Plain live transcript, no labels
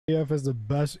AF is the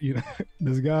best. You know,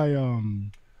 this guy.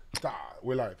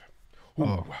 We're live.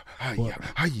 Oh, what?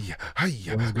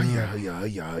 What's good?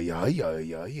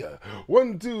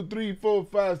 1, 2, 3, 4,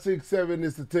 5, 6, 7.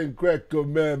 It's the 10 crack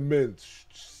commandments.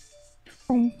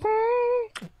 1,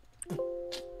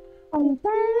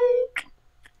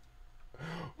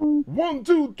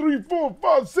 2, 3, 4,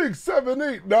 5, 6, 7,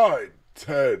 8, 9,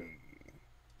 10.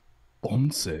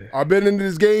 I've been in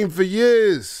this game for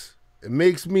years. It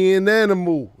makes me an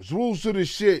animal. There's rules to this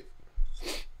shit.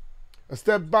 A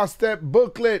step-by-step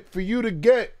booklet for you to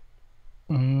get.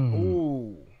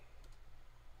 Ooh.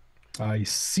 I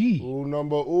see. Rule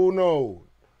number uno.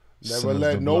 Never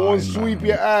let no one sweep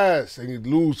your ass and you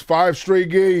lose 5 straight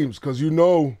games because you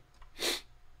know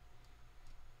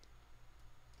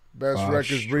best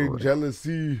records bring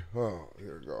jealousy. Oh,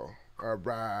 here we go. All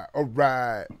right. All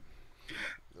right.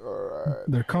 All right.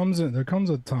 There comes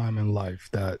a time in life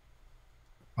that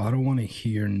I don't want to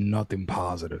hear nothing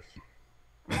positive.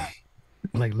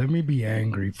 Like, let me be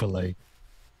angry for like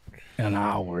an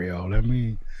hour, yo. Let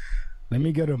me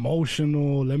get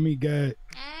emotional. Let me get,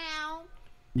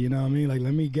 you know what I mean? Like,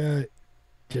 let me get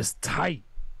just tight.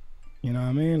 You know what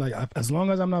I mean? Like, as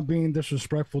long as I'm not being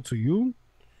disrespectful to you,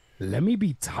 let me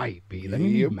be tight, B. Let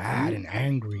me be mad and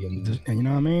angry and you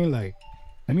know what I mean? Like,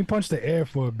 let me punch the air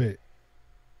for a bit.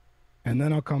 And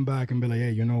then I'll come back and be like, hey,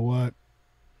 you know what?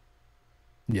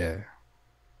 Yeah.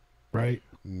 Right?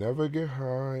 Never get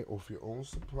high off your own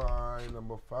supply.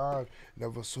 Number 5,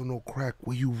 never saw no crack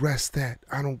where you rest at.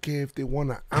 I don't care if they want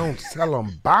an ounce. Tell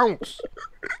them bounce.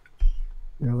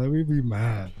 Yeah, let me be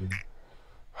mad. Dude.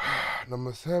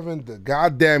 Number 7, the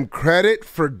goddamn credit,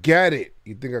 forget it.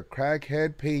 You think a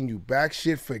crackhead paying you back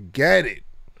shit, forget it.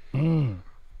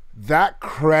 That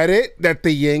credit that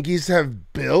the Yankees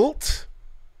have built,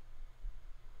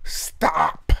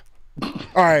 stop. All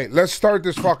right, let's start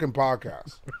this fucking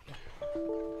podcast.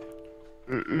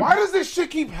 Why does this shit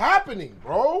keep happening,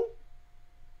 bro?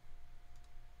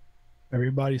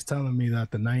 Everybody's telling me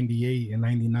that the 98 and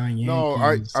 99 Yankees. No,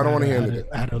 I don't want to hear it.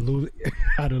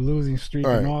 Had a losing streak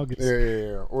in August.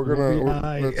 Yeah.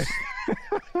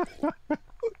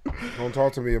 Don't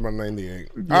talk to me about 98.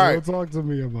 Yeah, all right. Don't talk to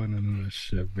me about none of that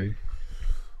shit, babe.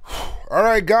 All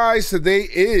right, guys. Today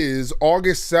is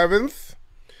August 7th.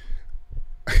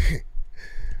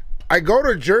 I go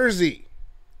to Jersey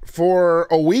for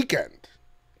a weekend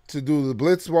to do the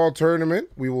Blitzball tournament.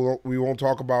 We won't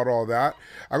talk about all that.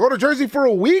 I go to Jersey for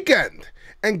a weekend,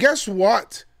 and guess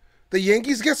what? The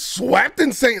Yankees get swept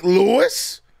in St.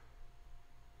 Louis.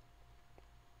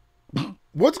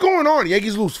 What's going on?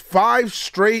 Yankees lose 5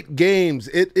 straight games.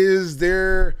 It is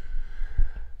their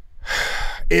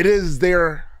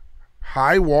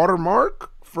high water mark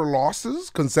for losses,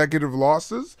 consecutive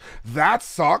losses. That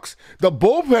sucks. The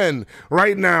bullpen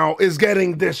right now is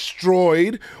getting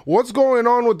destroyed. What's going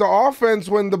on with the offense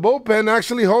when the bullpen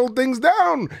actually hold things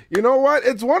down? You know what?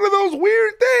 It's one of those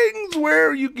weird things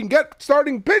where you can get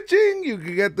starting pitching, you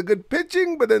can get the good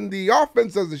pitching, but then the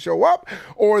offense doesn't show up,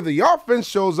 or the offense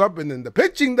shows up and then the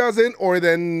pitching doesn't, or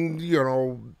then, you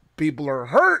know, people are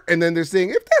hurt and then they're saying,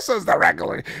 if this is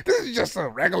just a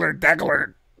regular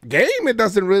game, it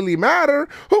doesn't really matter.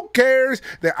 Who cares?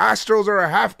 The Astros are a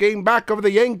half game back of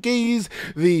the Yankees.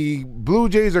 The Blue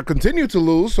Jays are continue to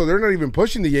lose, so they're not even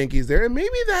pushing the Yankees there. And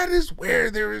maybe that is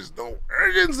where there is no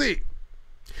urgency.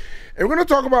 And we're going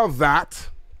to talk about that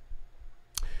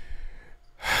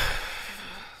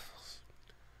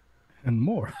and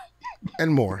more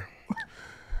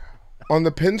on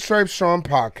the PinstripeStrong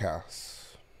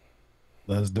podcast.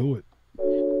 Let's do it.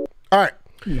 All right.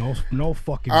 No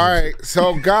fucking. All right,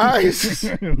 so guys,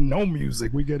 no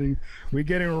music. We getting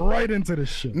right into the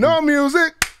shit. No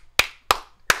music.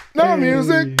 No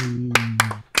music.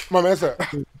 My man said,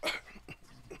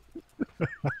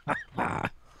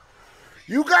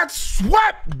 you got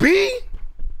swept, B.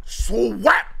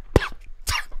 Swept.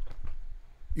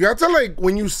 You have to, like,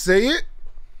 when you say it,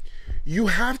 you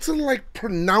have to, like,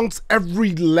 pronounce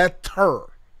every letter.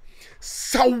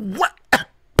 Swept.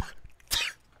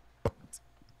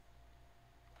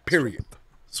 Period.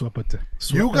 Swept.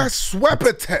 You got swept.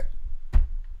 That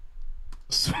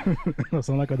sounds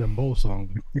like a Dembo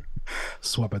song.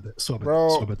 Swept.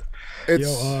 Bro, it's...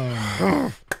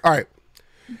 Yo, all right.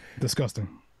 Disgusting.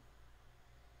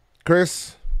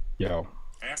 Chris. Yo.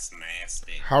 That's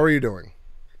nasty. How are you doing?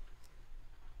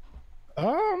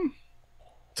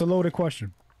 It's a loaded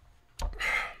question.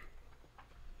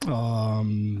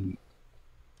 I'm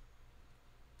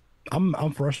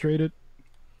frustrated.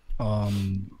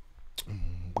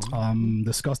 I'm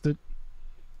disgusted.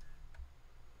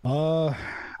 I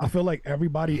I feel like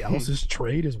everybody else's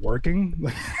trade is working.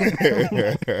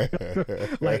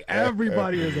 Like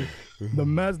everybody is like the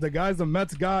Mets, the guys the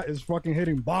Mets got is fucking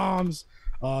hitting bombs.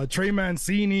 Trey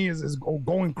Mancini is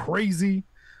going crazy.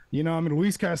 You know, I mean,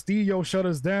 Luis Castillo shut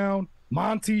us down.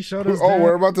 Monty shut us down. Oh,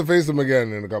 we're about to face him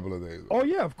again in a couple of days. Oh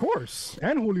yeah, of course,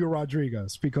 and Julio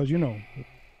Rodriguez, because you know,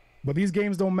 but these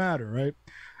games don't matter, right?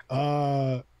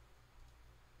 I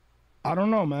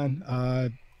don't know,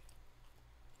 man.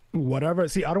 Whatever.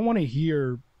 See, I don't want to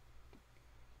hear,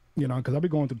 you know, because I'll be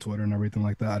going through Twitter and everything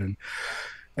like that,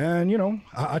 and you know,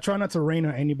 I try not to rain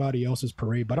on anybody else's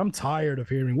parade, but I'm tired of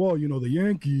hearing, well, you know, the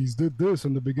Yankees did this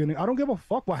in the beginning. I don't give a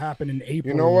fuck what happened in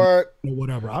April. You know what? Or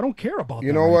whatever. I don't care about that.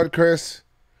 You know what, Chris?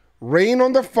 Rain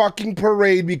on the fucking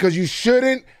parade because you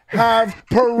shouldn't have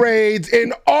parades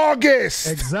in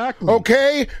August. Exactly.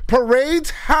 Okay?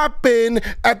 Parades happen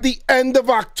at the end of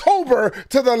October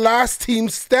to the last team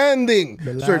standing.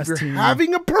 So if you're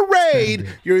having a parade,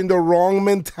 you're in the wrong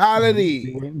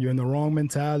mentality. You're in the wrong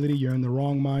mentality. You're in the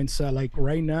wrong mindset. Like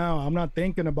right now, I'm not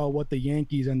thinking about what the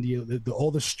Yankees and the all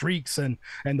the streaks and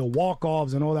the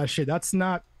walk-offs and all that shit. That's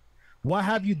not, what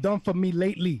have you done for me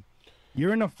lately?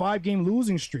 You're in a 5-game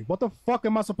losing streak. What the fuck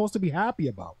am I supposed to be happy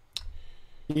about?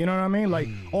 You know what I mean? Like,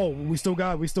 oh, we still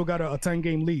got a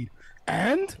 10-game lead.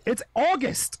 And it's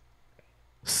August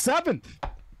 7th.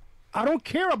 I don't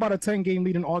care about a 10-game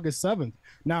lead in August 7th.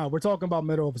 Now, we're talking about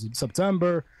middle of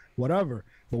September, whatever.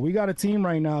 But we got a team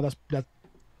right now that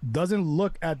doesn't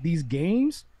look at these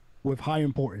games with high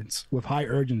importance, with high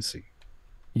urgency.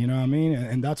 You know what I mean?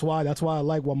 And that's why I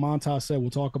like what Montas said. We'll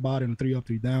talk about it in 3 up,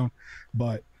 3 down.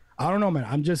 But I don't know, man.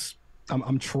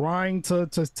 I'm trying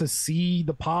to see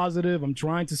the positive. I'm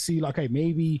trying to see, like, hey,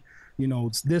 maybe, you know,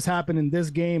 this happened in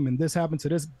this game and this happened to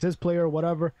this player or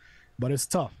whatever. But it's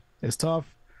tough. It's tough.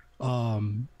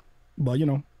 But you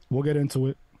know, we'll get into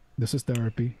it. This is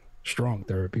therapy, strong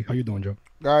therapy. How you doing, Joe?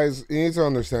 Guys, you need to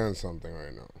understand something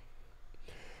right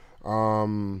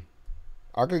now.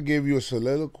 I could give you a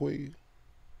soliloquy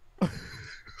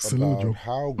about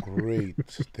how great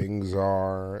things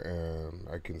are, and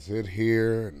I can sit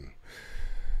here and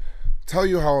tell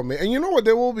you how amazing. And you know what?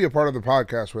 There will be a part of the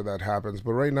podcast where that happens,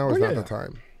 but right now is not the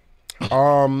time.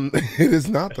 It is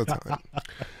not the time.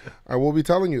 I will be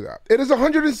telling you that. It is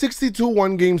 162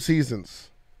 one-game seasons.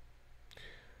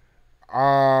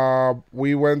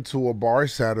 We went to a bar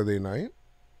Saturday night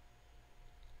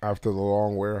after the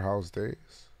long warehouse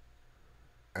days,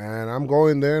 and I'm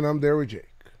going there, and I'm there with Jake.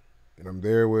 And I'm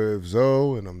there with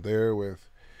Zoe, and I'm there with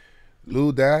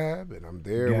Lou Dab, and I'm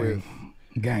there with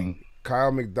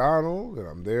Kyle McDonald, and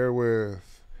I'm there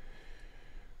with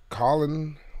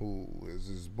Colin, who is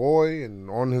his boy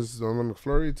and on the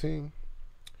McFlurry team.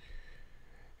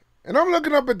 And I'm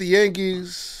looking up at the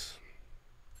Yankees,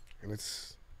 and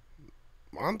it's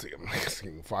Monty. I'm like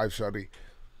seeing 5-shutty.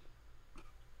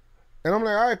 And I'm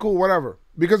like, all right, cool, whatever.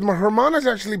 Because Hermana's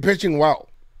actually pitching well.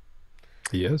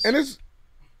 Yes. And it's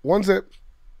 1-0.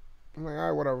 I'm like, all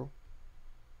right, whatever.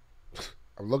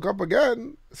 I look up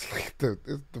again. It's like the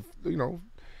you know,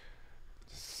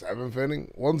 7th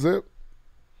inning, 1-0.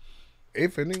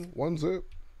 8th inning, 1-0.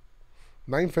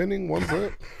 9th inning,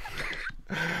 1-0.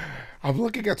 I'm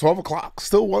looking at 12 o'clock,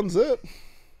 still 1-0.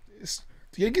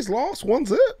 The Yankees lost,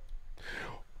 1-0.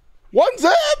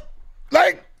 1-0.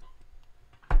 Like,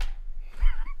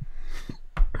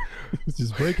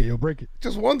 just break it. You'll break it.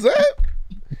 Just 1-0.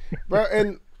 But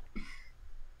and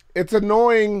it's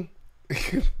annoying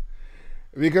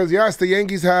because yes, the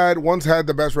Yankees once had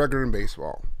the best record in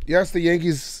baseball. Yes, the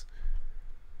Yankees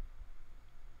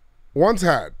once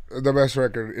had the best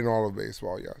record in all of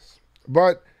baseball, yes.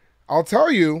 But I'll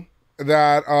tell you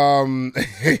that I'm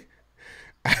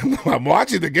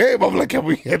watching the game. I'm like, can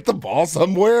we hit the ball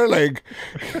somewhere? Like,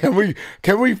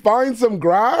 can we find some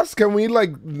grass? Can we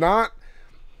like not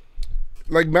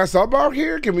like mess up out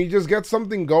here? Can we just get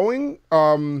something going?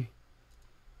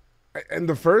 In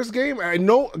the first game, I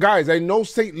know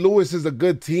St. Louis is a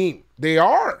good team. They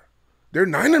are. They're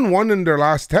 9-1 in their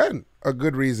last 10. A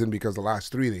good reason because the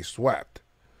last 3 they swept.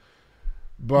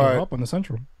 But they're up in the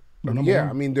Central. Yeah,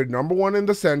 I mean, they're number 1 in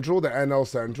the Central, the NL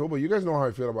Central. But you guys know how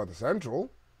I feel about the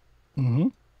Central.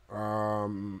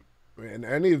 Mm-hmm. In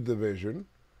any division.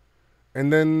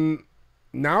 And then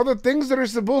now the things that are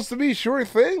supposed to be sure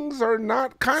things are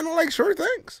not kind of like sure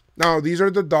things. Now, these are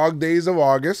the dog days of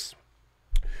August.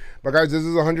 But guys, this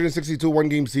is 162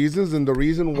 one-game seasons, and the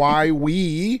reason why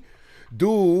we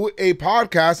do a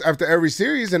podcast after every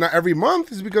series and not every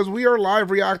month is because we are live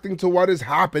reacting to what is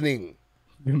happening.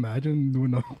 You imagine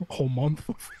doing a whole month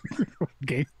of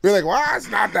games? You're like, well, it's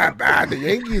not that bad. The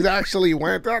Yankees actually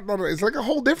went. It's like a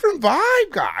whole different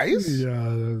vibe, guys.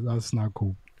 Yeah, that's not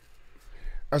cool.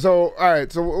 So, all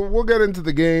right. So we'll get into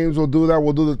the games. We'll do that.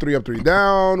 We'll do the 3 up, 3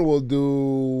 down. We'll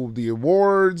do the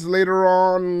awards later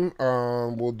on.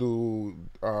 We'll do.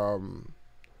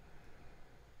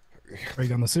 Break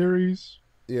down the series.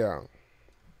 Yeah.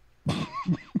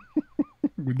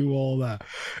 We do all that.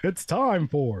 It's time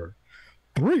for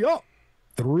 3 up,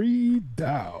 3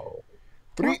 down.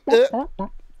 3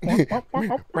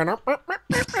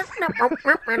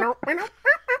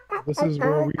 This is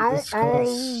where we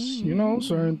discuss,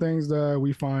 certain things that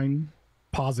we find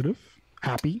positive,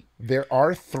 happy. There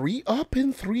are 3 up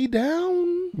and 3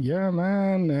 down. Yeah,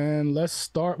 man. And let's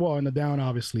start. Well, and the down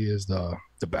obviously is the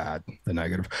bad, the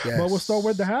negative. Yes. But we'll start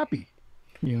with the happy.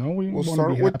 We'll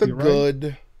start with the good.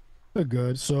 Right? The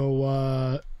good.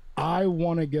 So I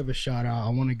want to give a shout out. I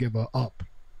want to give a up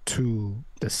to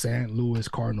the St. Louis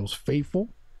Cardinals faithful.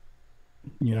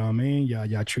 You know what I mean? Yeah,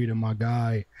 y'all treated my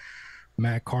guy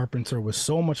Matt Carpenter with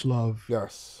so much love.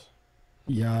 Yes.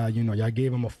 Yeah, y'all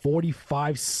gave him a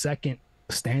 45-second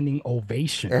standing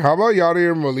ovation. And how about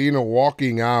Yadier Molina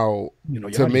walking out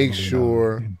to make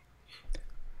sure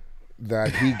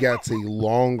that he gets a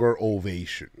longer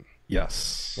ovation?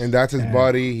 Yes. And that's his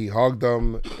buddy. He hugged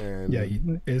him. And yeah,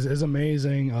 is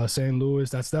amazing. St. Louis,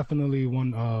 that's definitely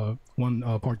one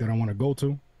park that I want to go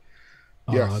to.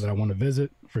 That I want to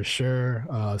visit for sure.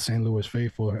 St. Louis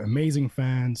faithful, amazing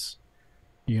fans.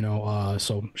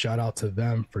 So shout out to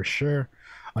them for sure.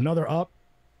 Another up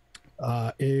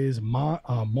is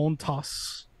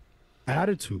Montas'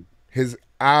 attitude. His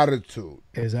attitude.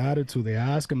 They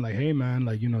asked him, like, hey man,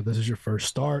 like, this is your first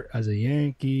start as a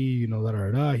Yankee,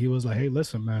 He was like, hey,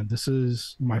 listen, man, this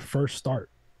is my first start,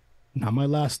 not my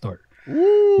last start.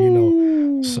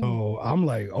 Ooh. So I'm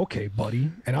like, okay,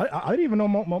 buddy. And I didn't even know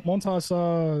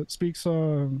Montas speaks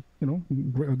very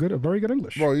good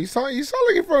English. Bro, you sound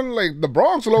like you're from like the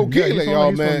Bronx, low key,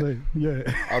 man.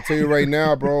 I'll tell you right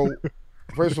now, bro.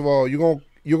 First of all, you're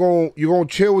gonna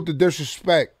chill with the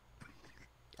disrespect.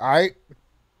 All right?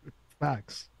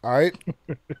 Facts. All right?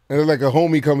 And then like a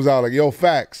homie comes out like, yo,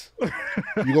 facts.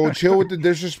 You gonna chill with the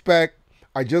disrespect.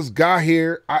 I just got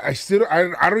here. I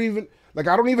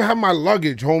don't even have my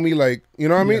luggage, homie. Like, you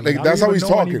know what I mean? Like, that's how he's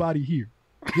talking. Anybody here.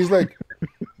 He's like,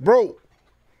 bro,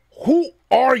 who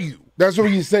are you? That's what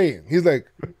he's saying. He's like,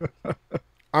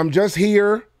 I'm just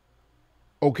here.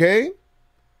 Okay?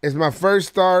 It's my first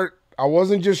start. I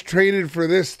wasn't just traded for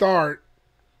this start.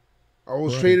 I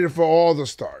was traded for all the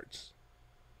starts.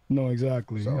 No,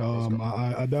 exactly. So,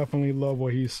 I definitely love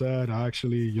what he said. I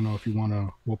actually, if you want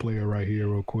to, we'll play it right here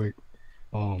real quick.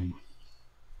 Numbers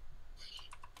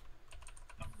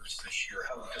this year,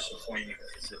 how disappointing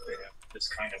is it to have this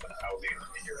kind of an outing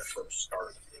in your first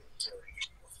start? I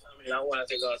mean, I wanted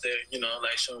to go out there,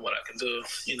 show what I can do.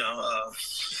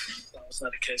 That was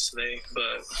not the case today,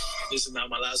 but this is not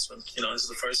my last one. This is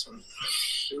the first one.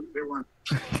 There weren't.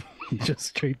 Just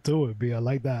straight to it, B. I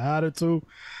like that attitude.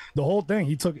 The whole thing,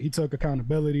 he took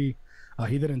accountability.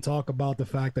 He didn't talk about the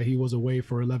fact that he was away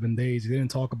for 11 days. He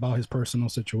didn't talk about his personal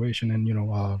situation, and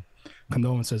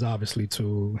condolences obviously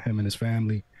to him and his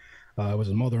family. It was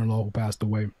his mother-in-law who passed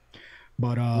away,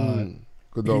 but he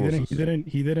didn't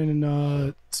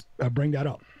bring that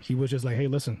up. He was just like, hey,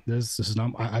 listen, this is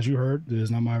not, as you heard, this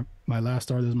is not my last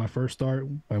start. This is my first start,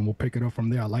 and we'll pick it up from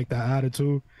there. I like that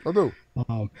attitude. I do,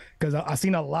 because I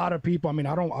seen a lot of people. I mean,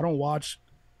 I don't watch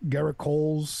Garrett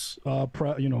Cole's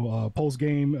post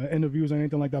game interviews or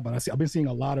anything like that, but I've been seeing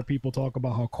a lot of people talk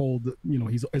about how Cole,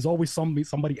 it's always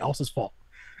somebody else's fault.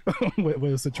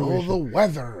 with a situation. Oh, the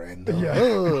weather and the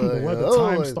weather,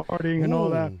 time starting and all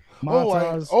that.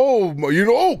 Kyle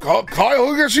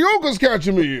Higashioka's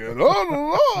catching me.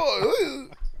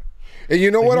 And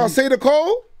you know what I'll say to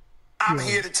Cole? I'm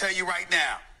here to tell you right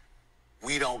now,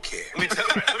 we don't care. Let me tell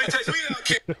you, we don't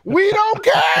care. We don't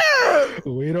care.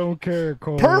 We don't care,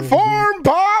 Cole. Perform,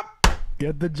 Pop.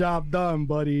 Get the job done,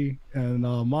 buddy. And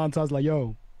Montas like,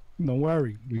 yo, don't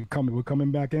worry, we're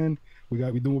coming back in. We're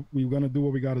gonna do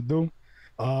what we gotta do.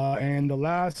 And the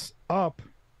last up,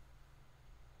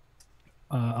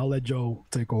 I'll let Joe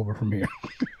take over from here.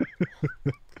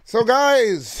 So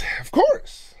guys, of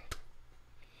course,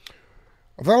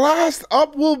 the last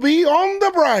up will be on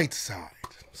the bright side.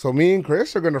 So me and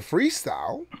Chris are gonna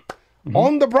freestyle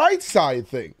on the bright side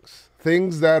things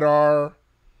that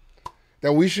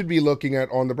we should be looking at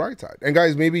on the bright side. And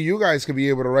guys, maybe you guys could be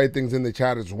able to write things in the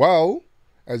chat as well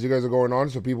as you guys are going on.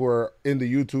 So people are in the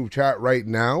YouTube chat right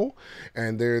now,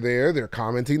 and they're there, they're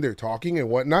commenting, they're talking and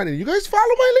whatnot, and you guys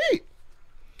follow my lead.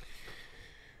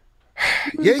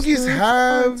 Yankees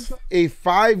have a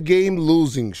 5-game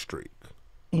losing streak.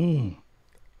 Mm.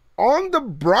 On the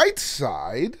bright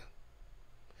side,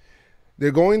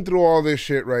 they're going through all this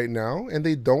shit right now, and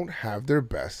they don't have their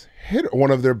best hitter,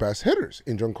 one of their best hitters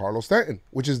in Giancarlo Stanton,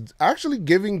 which is actually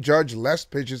giving Judge less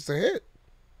pitches to hit.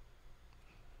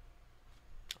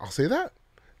 I'll say that.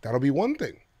 That'll be one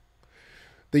thing.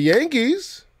 The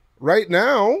Yankees right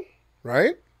now,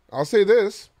 right? I'll say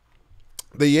this.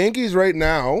 The Yankees right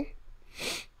now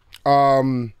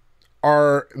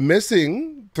are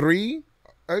missing three.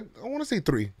 I want to say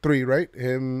three, right?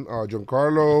 Him,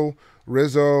 Giancarlo,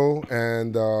 Rizzo,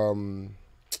 and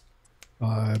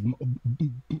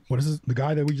what is this? The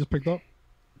guy that we just picked up?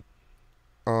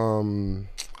 I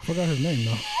forgot his name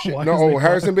though. Why is no, they-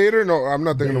 Harrison Bader. No, I'm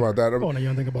not thinking Bader. about that. Oh, no, you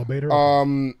don't think about Bader?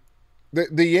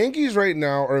 The Yankees right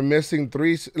now are missing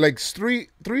three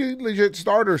legit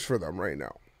starters for them right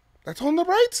now. That's on the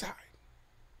bright side,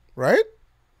 right?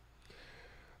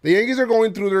 The Yankees are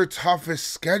going through their toughest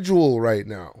schedule right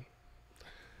now.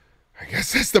 I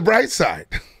guess that's the bright side.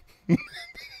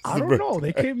 I don't know.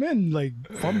 They came in like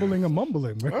fumbling and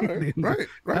mumbling. Right?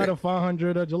 Right. Had a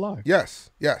 500 at July.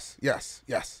 Yes.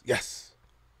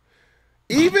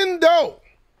 Even though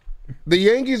the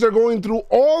Yankees are going through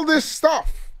all this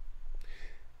stuff,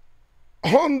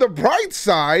 on the bright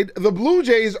side, the Blue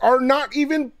Jays are not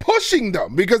even pushing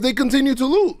them because they continue to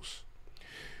lose.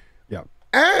 Yeah.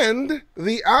 And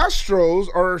the Astros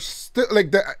are still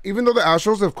even though the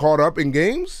Astros have caught up in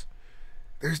games,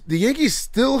 the Yankees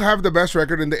still have the best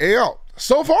record in the AL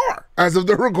so far as of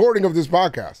the recording of this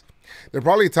podcast. They're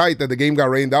probably tight that the game got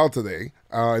rained out today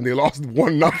and they lost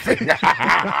 1-0.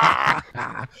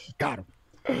 Got him.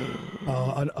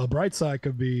 A bright side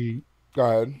could be Go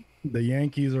ahead. the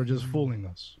Yankees are just fooling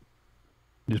us,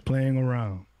 just playing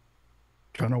around,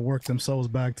 trying to work themselves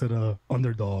back to the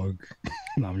underdog.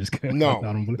 No, I'm just kidding. No,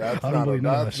 I don't believe, that's I don't not. believe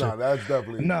none of that That's shit. not. That's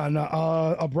definitely.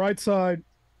 No. A bright side.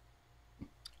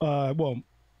 Well,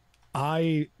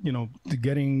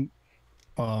 getting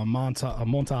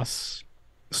Montas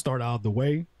start out the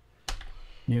way.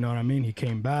 You know what I mean? He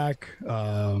came back.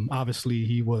 Obviously,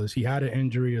 he had an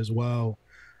injury as well.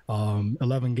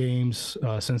 11 games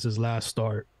since his last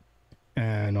start,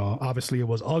 and obviously it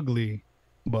was ugly,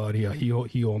 but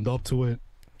he owned up to it.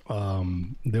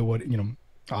 There would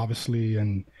obviously,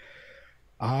 and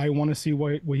I want to see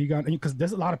what he got, because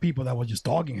there's a lot of people that were just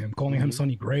dogging him, calling him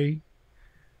Sonny Gray.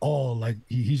 Oh, like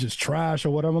he's just trash or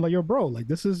whatever. Like, yo, bro, like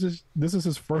this is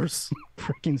his first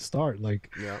freaking start. Like,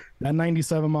 Yeah. that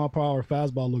 97-mile-per-hour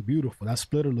fastball looked beautiful. That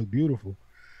splitter looked beautiful.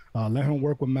 Let him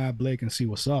work with Matt Blake and see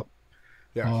what's up.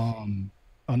 Yeah.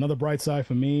 Another bright side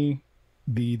for me,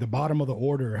 the bottom of the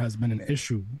order has been an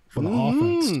issue for the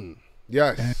offense.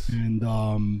 Yes. And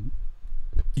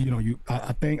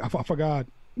I think I forgot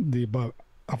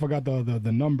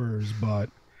the numbers,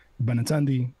 but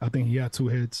Benintendi, I think he had 2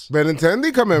 hits.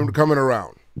 Benintendi coming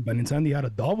around. Benintendi had a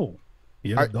double.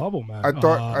 He had a double, man. I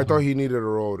thought he needed a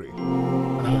roadie.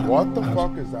 What the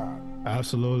fuck is that?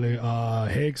 Absolutely.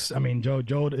 Hicks, I mean, Joe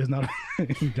is not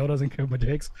Joe doesn't care, but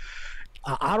Hicks,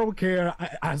 I don't care.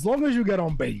 As long as you get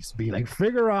on base, B. Like,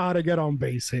 figure out how to get on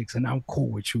base, Hicks, and I'm cool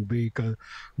with you, B.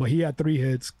 But he had 3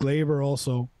 hits. Glaber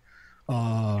also.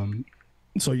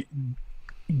 So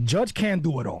Judge can't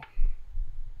do it all.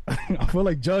 I feel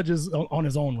like Judge is on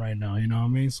his own right now. You know what I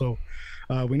mean? So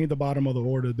we need the bottom of the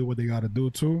order to do what they got to do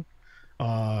too.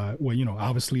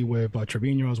 Obviously with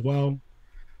Trevino as well.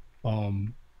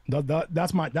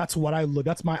 That's what I look.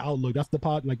 That's my outlook. That's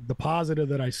the positive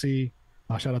that I see.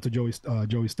 Shout out to Joey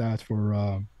Stats for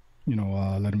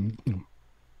let him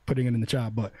putting it in the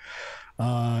chat. But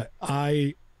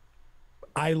I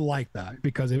like that,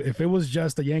 because if it was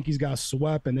just the Yankees got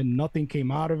swept and then nothing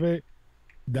came out of it,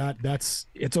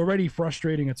 it's already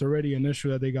frustrating. It's already an issue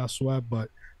that they got swept. But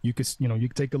you could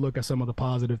take a look at some of the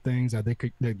positive things that they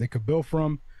could build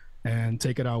from, and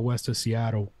take it out west to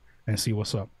Seattle and see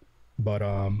what's up. But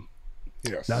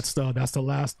yes, that's the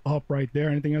last up right there.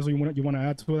 Anything else you want to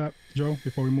add to that, Joe,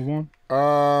 before we move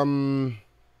on?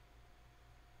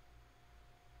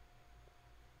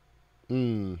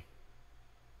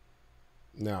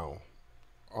 Now,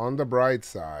 on the bright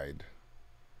side,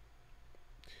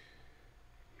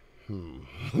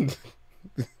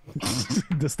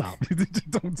 Just stop.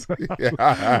 Don't stop.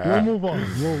 Yeah. We'll move on.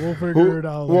 We'll figure it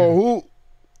out. Well,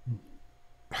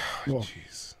 Well,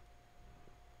 jeez.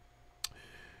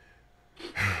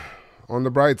 On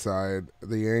the bright side,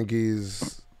 the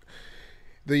Yankees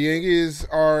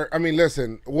are. I mean,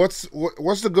 listen. What's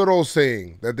the good old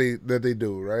saying that they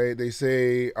do, right? They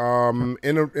say,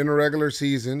 in a regular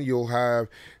season, you'll have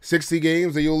 60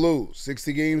 games that you'll lose,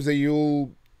 60 games that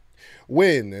you'll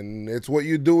win. And it's what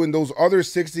you do in those other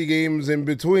 60 games in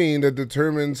between that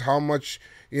determines how much,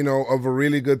 of a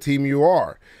really good team you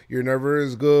are. You're never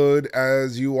as good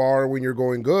as you are when you're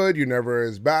going good. You're never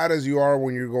as bad as you are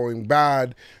when you're going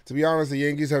bad. To be honest, the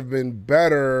Yankees have been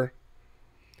better,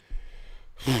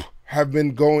 have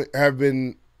been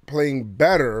playing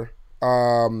better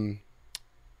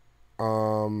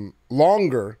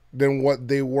longer than what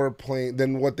they were playing,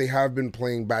 than what they have been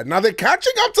playing bad. Now they're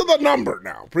catching up to the number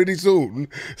now pretty soon.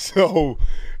 So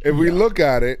if we look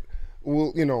at it,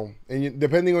 well, and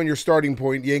depending on your starting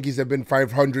point, Yankees have been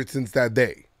 500 since that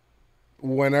day,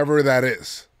 whenever that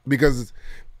is. Because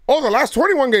the last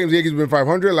 21 games, Yankees have been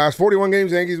 500. Last 41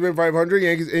 games, Yankees have been 500.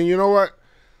 Yankees, and you know what?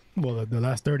 Well, the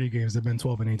last 30 games have been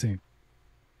 12 and 18.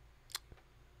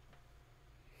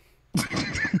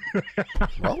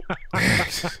 Well,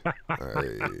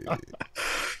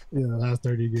 yeah, the last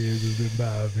 30 games has been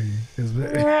bad. It's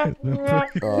been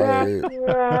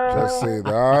just say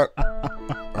that.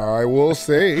 I will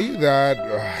say that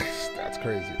that's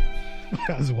crazy.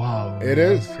 That's wild. It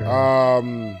is.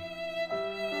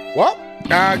 Well,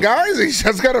 guys, he's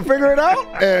just got to figure it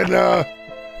out and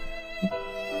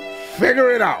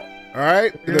figure it out. All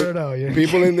right, figure it out. Yeah.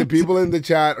 People in the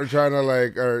chat are trying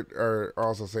to are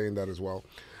also saying that as well.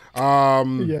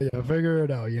 Figure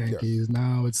it out, Yankees. Yes.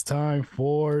 Now it's time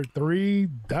for 3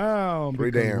 down.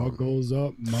 3 down. What goes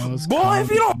up must boy, come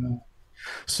if you don't. down.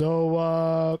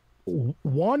 So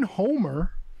 1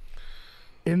 homer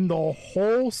in the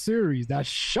whole series that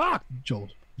shocked Joe.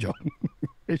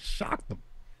 It shocked him.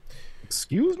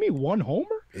 Excuse me, 1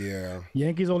 homer? Yeah.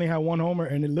 Yankees only had 1 homer,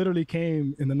 and it literally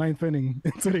came in the 9th inning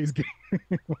in today's game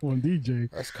on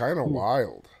DJ. That's kind of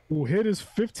wild. Who hit his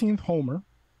 15th homer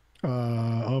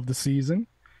of the season.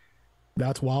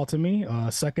 That's wild to me.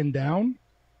 2nd down.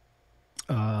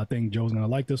 I think Joe's going to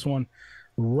like this one.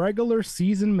 Regular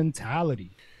season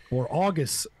mentality or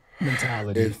August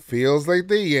mentality. It feels like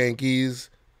the Yankees,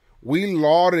 we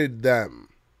lauded them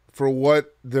for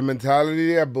what the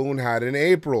mentality that Boone had in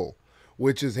April,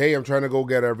 which is, hey, I'm trying to go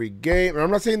get every game. And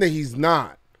I'm not saying that he's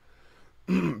not,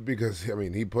 because,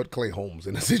 he put Clay Holmes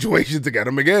in a situation to get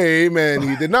him a game, and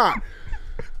he did not.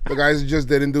 The guys just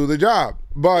didn't do the job.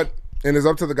 And it's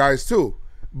up to the guys, too.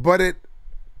 But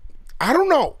I don't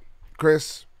know,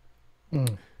 Chris.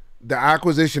 The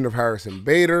acquisition of Harrison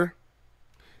Bader,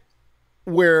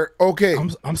 where, okay.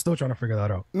 I'm still trying to figure that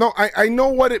out. No, I know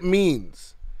what it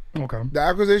means. Okay. The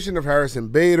acquisition of Harrison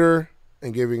Bader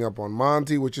and giving up on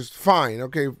Monty, which is fine.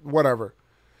 Okay, whatever.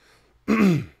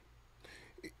 Now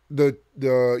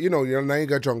you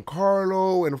got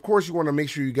Giancarlo, and of course you want to make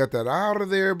sure you get that out of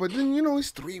there. But then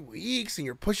it's 3 weeks, and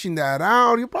you're pushing that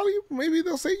out. Maybe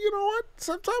they'll say, you know what,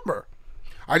 September.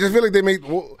 I just feel like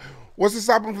what's to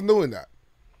stop them from doing that?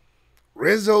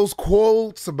 Rizzo's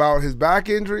quotes about his back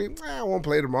injury. I won't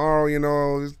play tomorrow.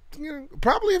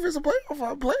 Probably if it's a playoff,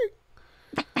 I'll play.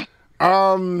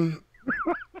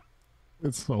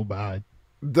 It's so bad.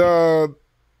 I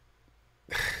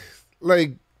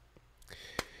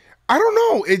don't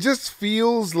know. It just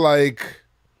feels like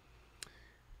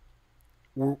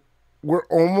we're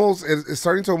almost. It's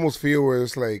starting to almost feel where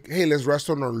it's like, hey, let's rest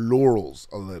on our laurels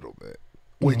a little bit,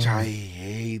 which I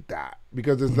hate that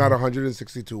because it's not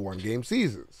 162 one-game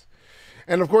seasons,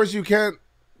 and of course you can't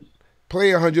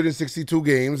play 162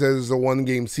 games as a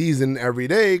one-game season every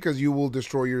day because you will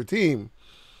destroy your team.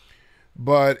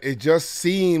 But it just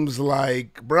seems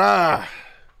like, bruh,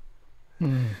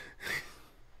 it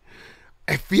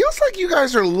feels like you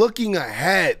guys are looking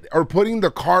ahead or putting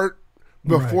the cart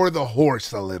before the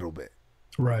horse a little bit.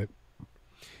 Right.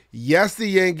 Yes, the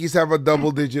Yankees have a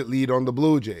double-digit lead on the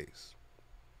Blue Jays.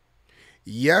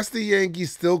 Yes, the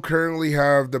Yankees still currently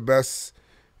have the best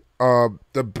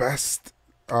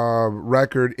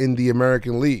record in the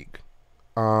American League.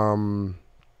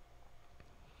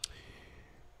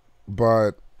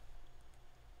 But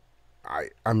I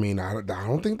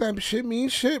don't think that shit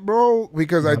means shit, bro.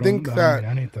 Because I think that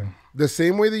the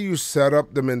same way that you set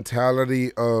up the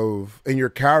mentality of and your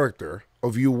character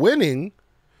of you winning,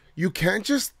 you can't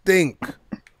just think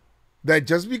that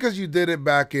just because you did it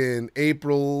back in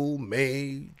April,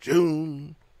 May,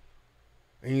 June,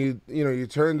 and you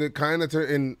turned it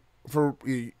and for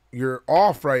you're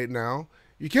off right now.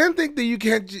 You can't think that you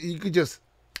could just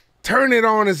turn it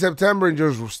on in September and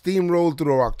just steamroll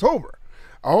through October.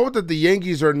 I hope that the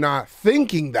Yankees are not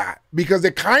thinking that because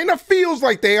it kind of feels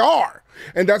like they are.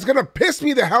 And that's going to piss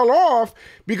me the hell off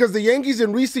because the Yankees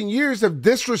in recent years have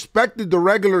disrespected the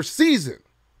regular season.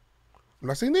 I'm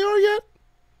not saying they are yet.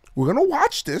 We're going to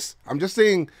watch this. I'm just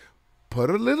saying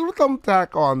put a little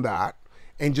thumbtack on that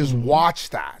and just watch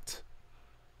that.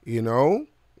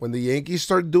 When the Yankees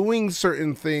start doing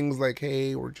certain things like,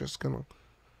 hey, we're just gonna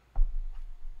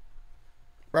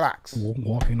relax.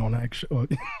 Walking on action,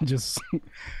 just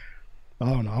I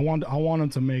don't know. I want him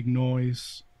to make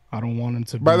noise. I don't want him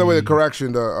to. By the way, the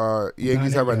correction: the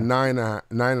Yankees have a yeah.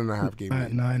 9.5 game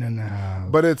lead.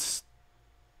 9.5. But it's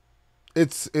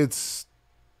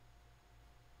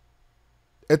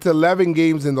 11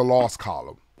 games in the loss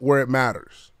column where it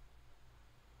matters,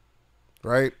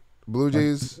 right? Blue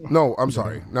Jays. No, I'm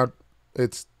sorry. No,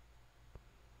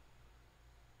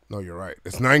 you're right.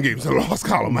 It's 9 games in the loss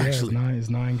column, actually. It's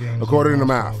nine games. According to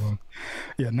math. Column.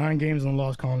 Yeah, 9 games in the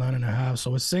loss column, 9.5.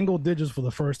 So it's single digits for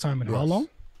the first time in how long?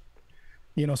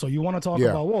 You know, so you want to talk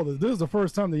about, well, this is the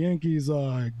first time the Yankees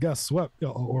got swept,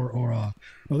 or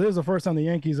this is the first time the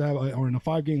Yankees are in a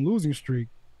 5-game losing streak.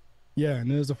 Yeah, and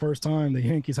this is the first time the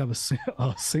Yankees have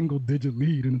a single digit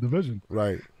lead in the division.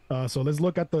 Right. So let's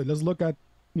look at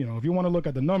you know, if you want to look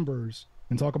at the numbers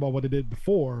and talk about what they did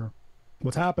before,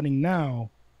 what's happening now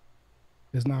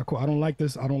is not cool. I don't like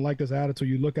this attitude.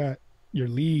 You look at your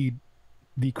lead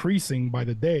decreasing by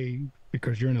the day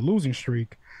because you're in a losing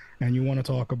streak, and you want to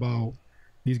talk about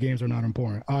these games are not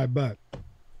important. I bet.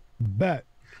 The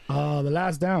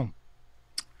last down.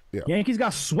 Yeah. Yankees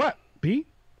got swept, Pete.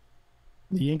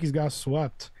 The Yankees got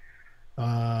swept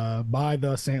by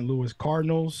the St. Louis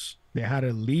Cardinals. They had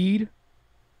a lead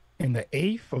in the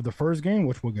 8th of the first game,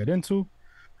 which we'll get into.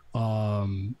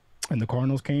 And the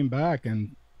Cardinals came back,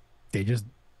 and they just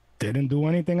didn't do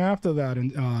anything after that.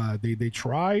 And they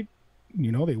tried.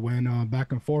 You know, they went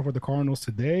back and forth with the Cardinals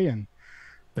today, and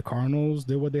the Cardinals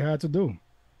did what they had to do.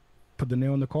 Put the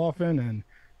nail in the coffin, and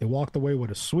they walked away with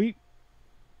a sweep.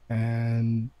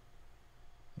 And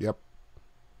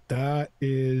that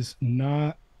is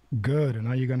not good. And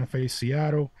now you're gonna face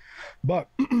Seattle. But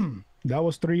that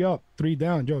was 3 up, 3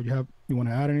 down. Joe, you want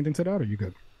to add anything to that, or you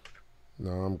good?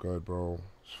 No, I'm good, bro.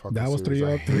 That was 3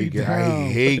 up, 3 down. I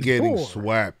hate getting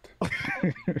swept.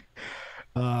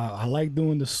 I like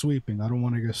doing the sweeping. I don't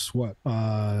want to get swept.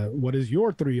 What is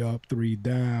your 3 up, 3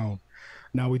 down?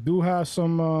 Now, we do have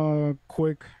some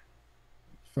quick,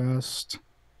 fast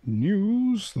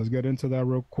news. Let's get into that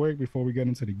real quick before we get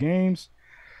into the games.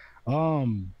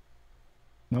 Number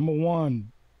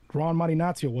 1, Ron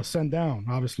Marinaccio was sent down.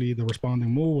 Obviously, the responding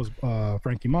move was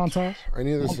Frankie Montas. I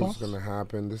knew this was going to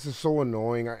happen. This is so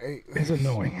annoying. It's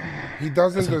annoying. He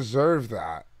doesn't deserve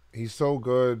that. He's so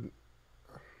good.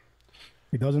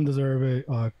 He doesn't deserve it.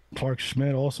 Clark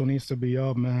Schmidt also needs to be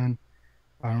up, man.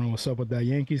 I don't know what's up with that.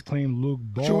 Yankees claim Luke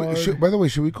Bard. By the way,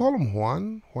 should we call him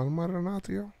Juan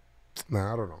Marinaccio?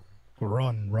 Nah, I don't know.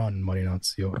 Ron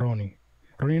Marinaccio. Ronnie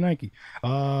Nike.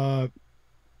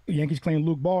 Yankees claim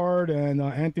Luke Bard and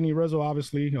Anthony Rizzo.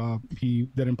 Obviously, he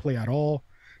didn't play at all.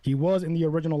 He was in the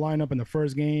original lineup in the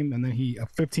first game, and then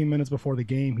 15 minutes before the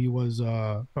game, he was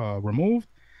removed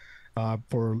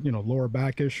for lower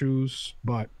back issues.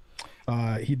 But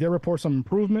he did report some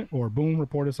improvement, or Boone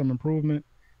reported some improvement,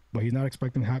 but he's not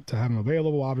expecting to have him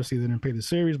available. Obviously, they didn't pay the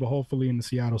series, but hopefully in the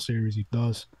Seattle series, he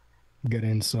does get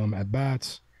in some at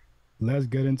bats. Let's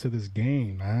get into this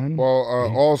game, man.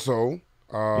 Well, also.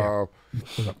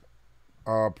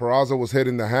 Peraza was hit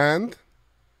in the hand.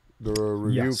 The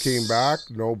review came back.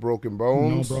 No broken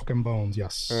bones. No broken bones.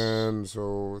 Yes. And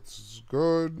so it's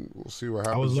good. We'll see what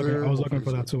happens. I was looking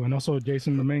for that too. And also,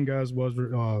 Jason Dominguez was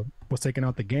taken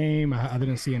out the game. I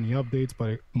didn't see any updates, but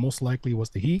it most likely was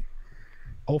the heat.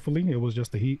 Hopefully, it was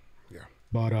just the heat. Yeah.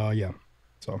 But yeah.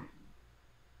 So.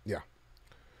 Yeah.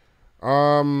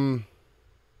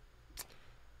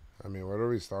 I mean, where do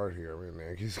we start here? I mean,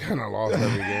 Yankees kind of lost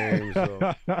every game.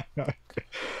 So.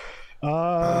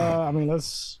 I mean,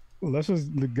 let's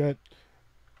just get.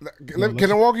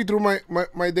 Can I walk you through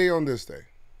my day on this day?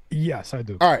 Yes, I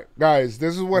do. All right, guys,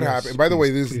 this is what happened. By the way,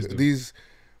 these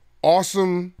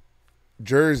awesome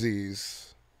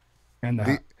jerseys.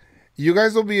 And you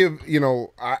guys will be,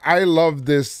 I love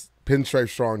this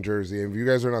PinstripeStrong jersey. And if you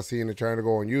guys are not seeing it, trying to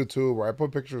go on YouTube, or I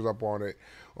put pictures up on it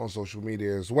on social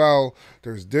media as well.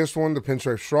 There's this one, the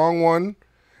PinstripeStrong one,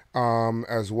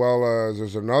 as well as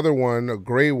there's another one, a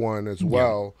gray one as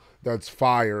well, that's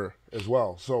fire as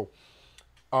well. So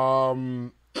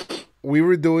we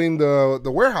were doing the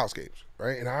warehouse games,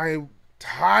 right? And I'm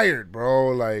tired, bro.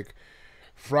 Like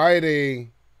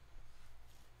Friday,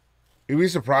 you'd be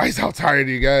surprised how tired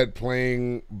you get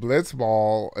playing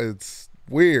blitzball. It's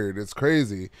weird. It's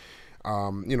crazy.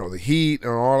 The heat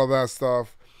and all of that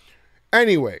stuff.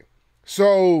 Anyway,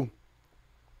 so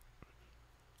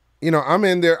I'm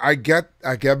in there. I get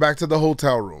back to the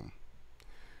hotel room.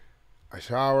 I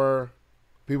shower.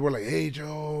 People are like, "Hey,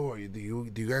 Joe, do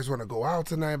you guys want to go out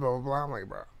tonight?" Blah blah blah. I'm like,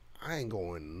 bro, I ain't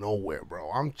going nowhere,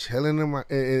 bro. I'm chilling in my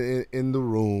in the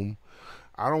room.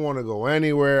 I don't want to go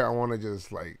anywhere. I want to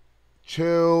just like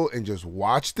chill and just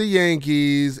watch the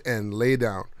Yankees and lay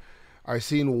down. I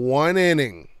seen one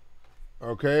inning.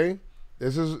 Okay,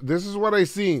 this is what I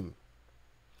seen.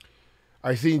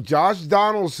 I seen Josh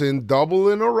Donaldson double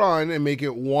in a run and make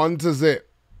it 1-0.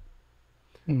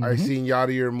 I seen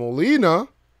Yadier Molina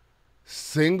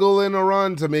single in a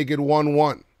run to make it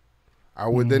 1-1. I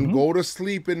would then go to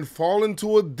sleep and fall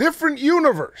into a different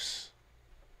universe.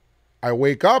 I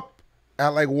wake up at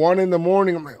like 1 in the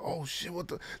morning. I'm like, oh shit, what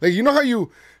the? Like, you know how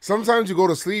you sometimes you go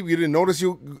to sleep, you didn't notice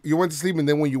you went to sleep, and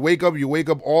then when you wake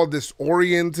up all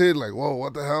disoriented, like, whoa,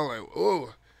 what the hell? Like,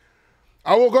 oh.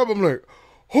 I woke up, I'm like,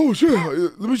 oh shit,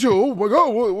 let me check. Oh my God,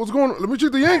 what's going on? Let me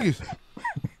check the Yankees.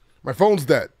 My phone's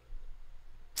dead.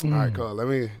 All right, cool. Let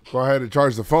me go ahead and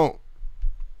charge the phone.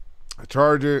 I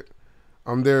charge it.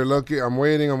 I'm there looking. I'm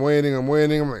waiting. I'm like,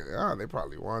 they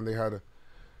probably won.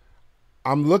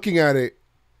 I'm looking at it.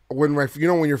 When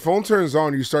when your phone turns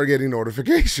on, you start getting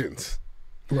notifications.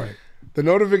 Right. The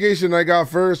notification I got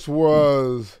first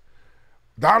was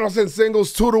Donaldson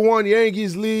singles 2-1,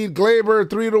 Yankees lead, Glaber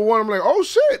 3-1. I'm like, oh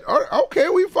shit, okay,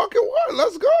 we fucking won,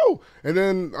 let's go. And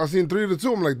then I seen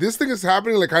 3-2. I'm like, this thing is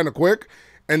happening like kind of quick.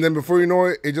 And then before you know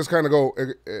it, it just kind of go.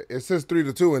 It says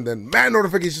 3-2, and then mad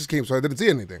notifications came, so I didn't see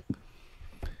anything.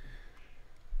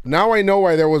 Now I know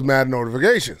why there was mad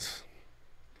notifications.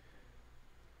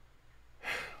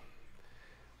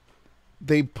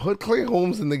 They put Clay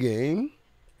Holmes in the game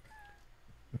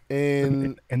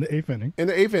in the 8th inning. In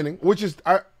the 8th inning, which is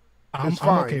I'm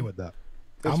okay with that.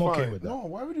 I'm okay with that. No,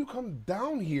 why would you come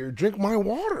down here? Drink my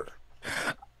water.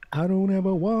 I don't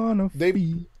ever wanna.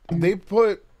 They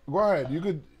put. Go ahead. You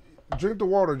could drink the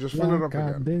water. Just fill it up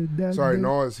again. Sorry,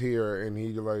 Noah's here, and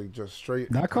he like just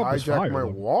straight that cup is fire, my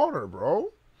water,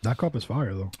 bro. That cup is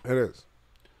fire, though. It is.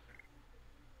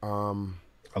 I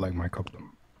like my cup, though.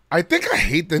 I think I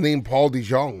hate the name Paul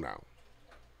DeJong now.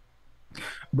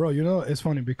 Bro, you know, it's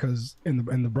funny because in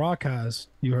the broadcast,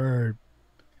 you heard,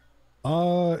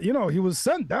 he was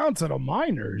sent down to the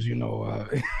minors,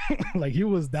 like he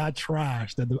was that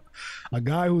trash that a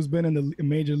guy who's been in the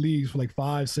major leagues for like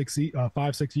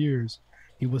 5-6 years,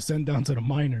 he was sent down to the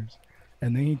minors,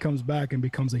 and then he comes back and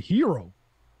becomes a hero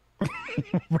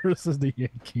versus the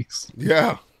Yankees.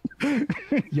 Yeah.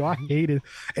 Yo, I hate it.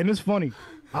 And it's funny.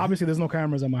 Obviously, there's no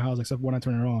cameras at my house except when I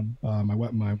turn it on, my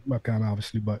webcam,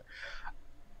 obviously, but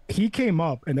he came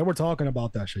up and they were talking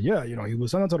about that shit. Yeah, he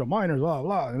was sent out to the minors, blah,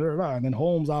 blah, blah, blah. And then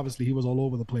Holmes, obviously, he was all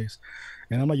over the place.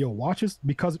 And I'm like, yo, watch this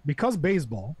because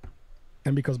baseball,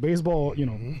 and because baseball,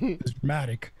 is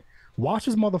dramatic. Watch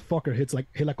this motherfucker hit like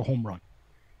a home run.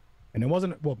 And it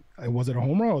wasn't, was it a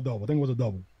home run or a double? I think it was a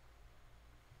double.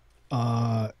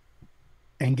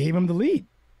 And gave him the lead.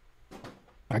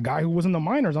 A guy who was in the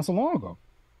minors not so long ago.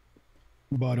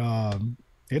 But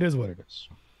it is what it is.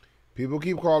 People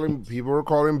were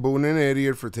calling Boone an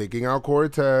idiot for taking out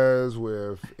Cortez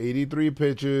with 83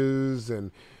 pitches, and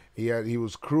he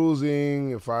was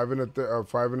cruising 5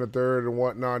 1/3 and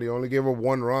whatnot. He only gave up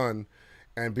 1 run,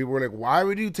 and people were like, "Why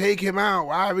would you take him out?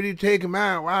 Why would you take him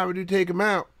out? Why would you take him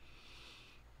out?"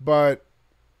 But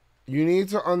you need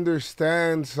to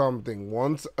understand something.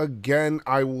 Once again,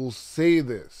 I will say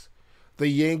this. The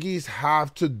Yankees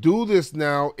have to do this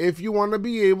now if you want to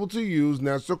be able to use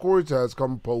Nestor Cortez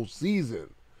come postseason.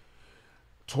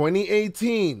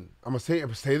 2018, I'm going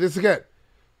to say this again.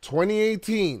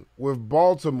 2018 with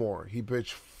Baltimore, he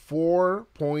pitched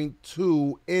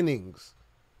 4.2 innings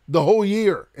the whole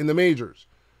year in the majors.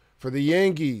 For the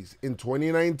Yankees in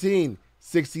 2019,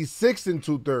 66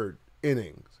 2/3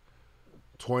 innings.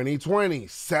 2020,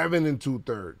 7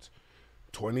 2/3.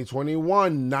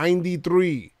 2021,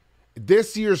 93.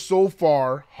 This year so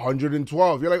far,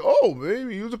 112. You're like, oh,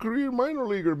 maybe he was a career minor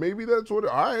leaguer. Maybe that's what.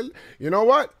 All right, you know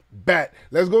what? Bet.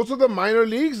 Let's go to the minor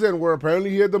leagues then, where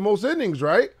apparently he had the most innings,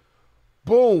 right?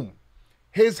 Boom.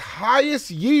 His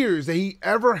highest years that he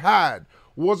ever had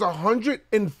was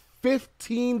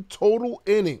 115 total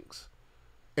innings.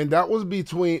 And that was in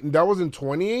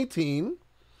 2018,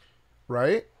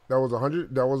 right?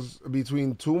 That was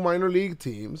between 2 minor league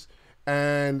teams.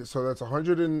 And so that's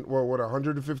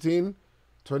 115,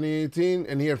 2018,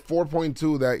 and he had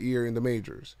 4.2 that year in the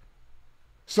majors.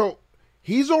 So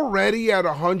he's already at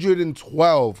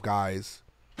 112, guys.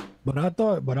 But I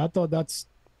thought that's,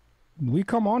 we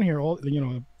come on here all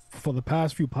for the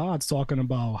past few pods talking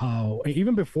about how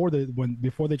even before they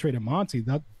traded Monty,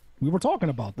 that we were talking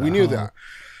about that. We knew that.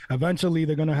 Eventually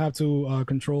they're gonna have to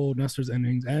control Nestor's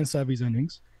innings and Sevy's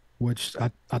innings, which I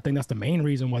think that's the main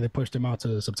reason why they pushed him out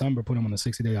to September, put him on the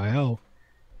 60-day IL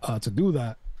to do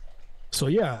that. So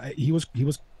yeah, he was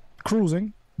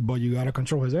cruising, but you got to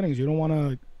control his innings. You don't want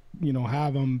to,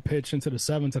 have him pitch into the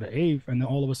seventh to the eighth, and then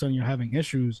all of a sudden you're having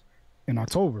issues in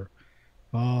October.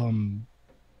 Um,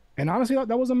 and honestly,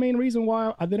 that was the main reason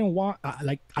why I didn't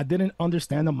I didn't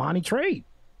understand the Monty trade,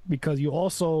 because you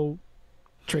also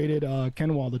traded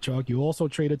Ken Waldichuk, you also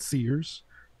traded Sears.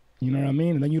 You know what I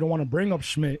mean? And then you don't want to bring up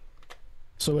Schmidt,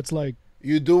 so it's like,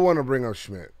 You do want to bring up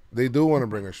Schmidt. They do want to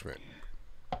bring up Schmidt.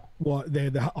 well,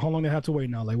 how long they have to wait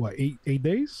now? Like what, 8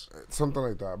 days? Something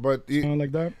like that. But Something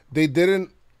like that. they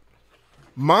didn't.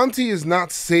 Monty is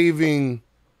not saving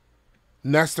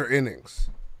Nestor innings.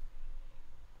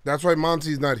 That's why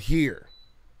Monty's not here.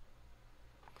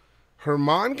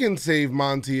 Herman can save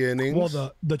Monty innings.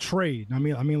 Well, the trade. I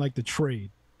mean, like the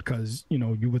trade, because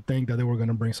you would think that they were going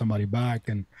to bring somebody back,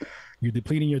 and you're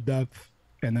depleting your depth,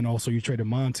 and then also you traded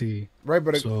Monty. Right,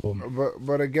 but So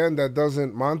but again, that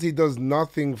doesn't. Monty does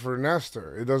nothing for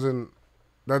Nestor. It doesn't.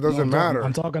 That doesn't matter.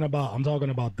 I'm talking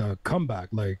about the comeback.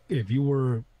 Like, if you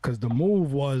were, because the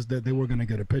move was that they were going to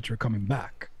get a pitcher coming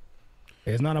back.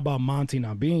 It's not about Monty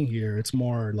not being here. It's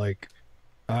more like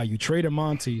you traded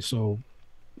Monty, so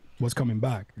what's coming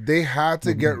back? They had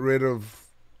to get rid of.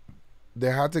 They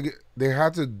had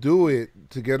to do it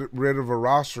to get rid of a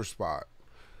roster spot.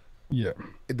 Yeah,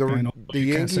 The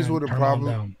Yankees would have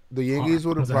probably. The Yankees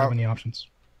would have have any options.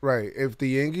 Right. If the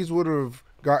Yankees would have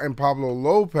gotten Pablo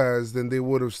Lopez, then they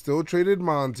would have still traded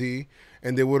Monty,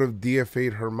 and they would have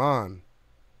DFA'd Herman.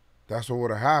 That's what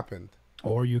would have happened.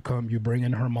 Or you bring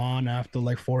in Herman after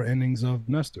like 4 innings of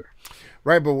Nestor.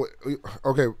 Right, but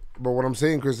what I'm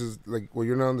saying, Chris, is like what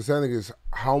you're not understanding is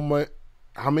how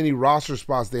many roster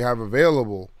spots they have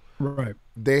available. Right.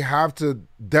 They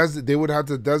would have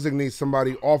to designate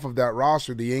somebody off of that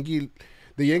roster. The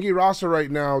Yankee roster right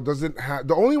now doesn't have,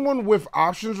 the only one with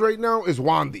options right now is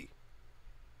Wandy.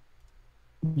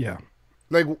 Yeah.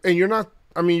 Like, and you're not,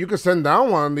 I mean, you could send down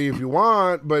Wandy if you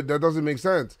want, but that doesn't make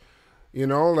sense.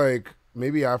 Like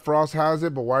maybe Efros has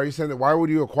it, but why would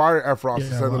you acquire Efros to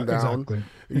send them down?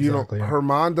 Exactly.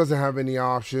 Herman doesn't have any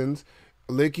options.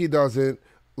 Licky doesn't.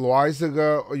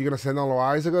 Loaizaga, you're going to send on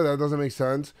Loaizaga? That doesn't make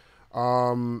sense.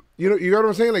 You got what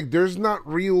I'm saying? Like, there's not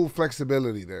real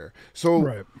flexibility there. So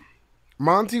right.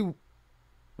 Monty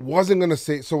wasn't going to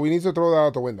save, so we need to throw that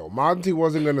out the window. Monty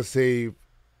wasn't going to save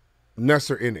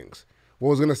Nestor innings. What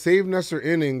was going to save Nestor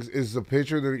innings is the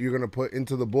pitcher that you're going to put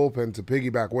into the bullpen to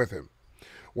piggyback with him.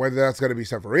 Whether that's going to be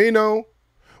Severino,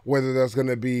 whether that's going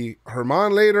to be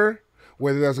Herman later,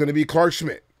 whether that's going to be Clark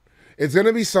Schmidt. It's going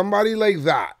to be somebody like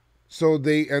that. So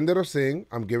they ended up saying,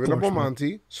 I'm giving up on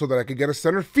Monty so that I could get a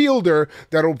center fielder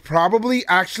that'll probably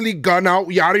actually gun out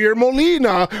Yadier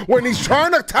Molina when he's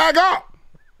trying to tag up.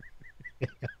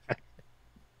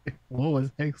 What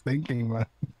was Hicks thinking, man?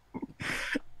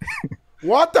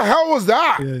 What the hell was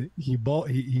that? Yeah,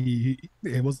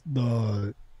 it was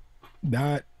that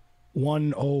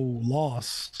 1-0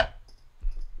 loss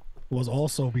was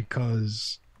also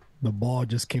because the ball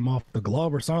just came off the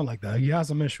glove or something like that. He has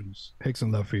some issues, Hicks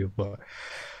in left field, but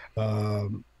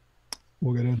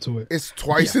we'll get into it. It's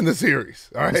twice in the series.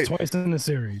 All right. It's twice in the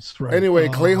series, right? Anyway,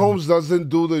 Clay Holmes doesn't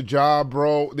do the job,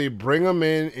 bro. They bring him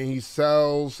in and he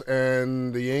sells,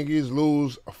 and the Yankees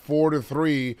lose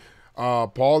 4-3.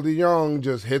 Paul DeJong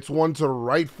just hits one to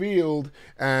right field,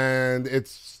 and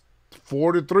it's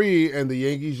 4-3, and the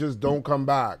Yankees just don't come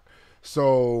back.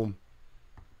 So,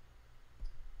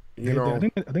 I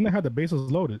think they had the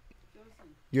bases loaded.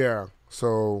 Yeah.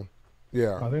 So,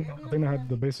 yeah. I think they had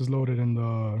the bases loaded in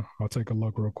the. I'll take a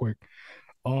look real quick.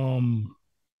 Yeah,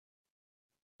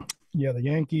 the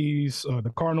Yankees,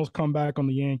 the Cardinals come back on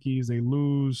the Yankees. They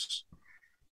lose.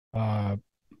 What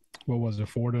was it?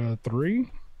 4-3.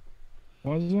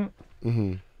 Was it?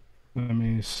 Mm-hmm. Let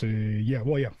me see. Yeah,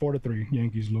 4-3.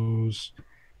 Yankees lose.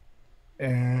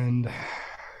 And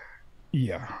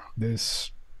yeah, this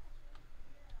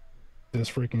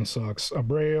freaking sucks.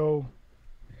 Abreu.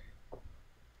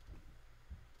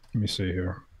 Let me see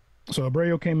here. So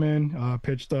Abreu came in,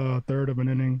 pitched a third of an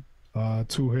inning,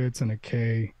 2 hits and a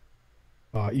K.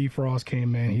 Frost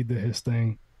came in, he did his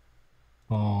thing.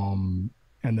 And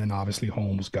then obviously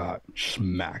Holmes got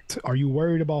smacked. Are you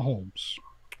worried about Holmes?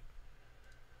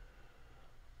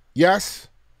 Yes.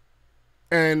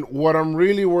 And what I'm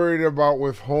really worried about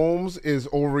with Holmes is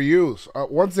overuse.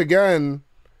 Once again,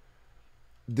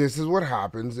 this is what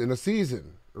happens in a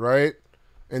season, right?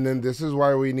 And then this is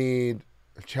why we need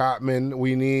Chapman.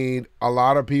 We need a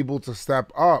lot of people to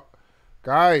step up.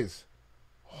 Guys,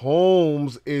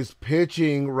 Holmes is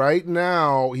pitching right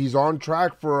now. He's on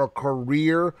track for a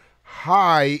career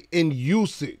high in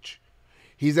usage.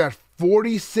 He's at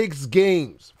 46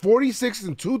 games, 46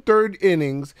 and 2/3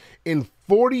 innings in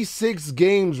 46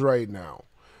 games right now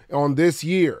on this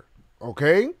year.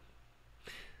 Okay.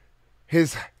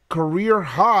 His career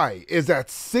high is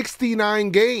at 69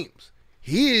 games.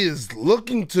 He is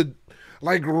looking to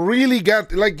like really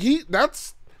get like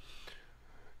that's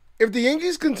if the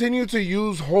Yankees continue to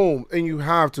use Holmes, and you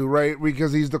have to, right?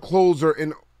 Because he's the closer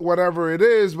and whatever it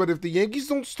is, but if the Yankees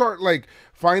don't start like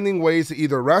finding ways to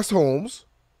either rest Holmes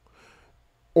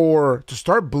or to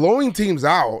start blowing teams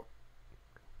out,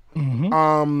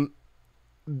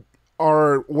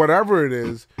 or whatever it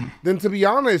is, then to be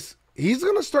honest, he's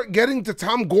gonna start getting to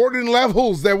Tom Gordon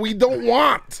levels that we don't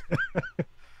want.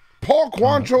 Paul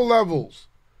Quantrill levels.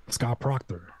 Scott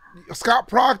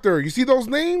Proctor. You see those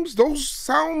names? Those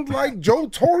sound like Joe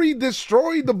Torre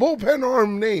destroyed the bullpen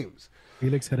arm names.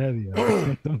 Felix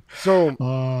Heredia. So,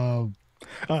 no,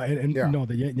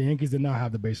 the Yankees did not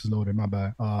have the bases loaded. My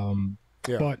bad.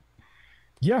 But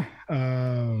yeah,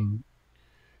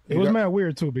 it was mad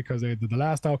weird too because the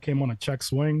last out came on a check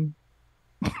swing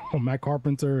on Matt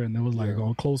Carpenter, and it was like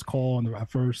a close call at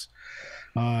first.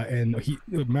 And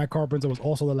Matt Carpenter was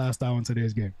also the last out in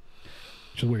today's game,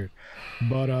 which is weird.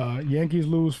 But Yankees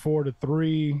lose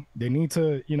 4-3. They need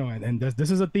to, and this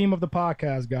is a theme of the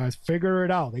podcast, guys. Figure it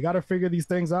out. They got to figure these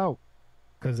things out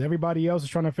because everybody else is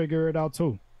trying to figure it out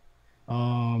too.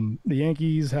 The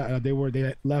Yankees they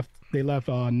left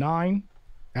 9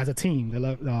 as a team. They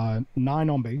left 9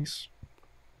 on base.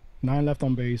 9 left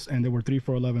on base, and they were 3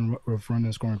 for 11 run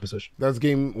in scoring position. That's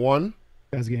game 1?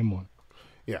 That's game 1.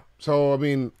 Yeah. So, I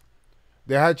mean,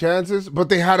 they had chances, but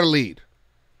they had a lead.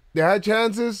 They had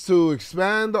chances to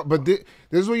expand, but this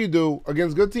is what you do.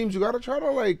 Against good teams, you got to try to,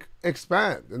 like,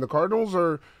 expand. And the Cardinals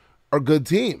are a good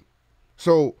team.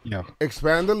 So,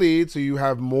 expand the lead so you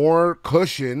have more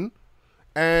cushion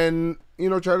and,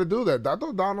 try to do that. I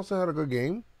thought Donaldson had a good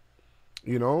game.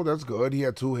 That's good. He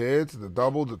had 2 hits, the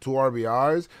double, the 2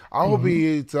 RBIs. I hope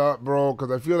he eats up, bro,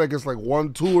 because I feel like it's like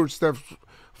 1-2 steps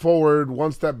forward,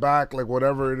 1 step back, like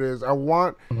whatever it is. I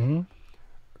want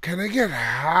can I get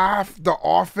half the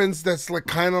offense that's like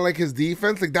kind of like his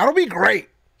defense? Like that'll be great.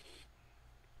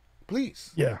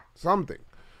 Please. Yeah. Something.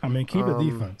 I mean, keep the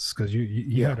defense because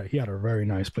he had a very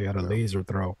nice play, had a laser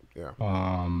throw. Yeah.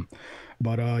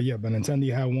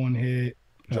 Benintendi had 1 hit.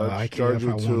 IKF had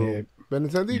 1 hit.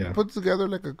 Benintendi put together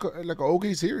like a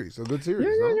okay series, a good series.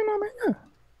 Yeah, you know what I mean? Yeah.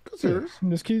 Good series.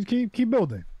 Just keep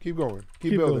building. Keep going.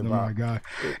 Keep building, my guy.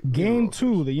 Game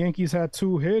 2, the Yankees had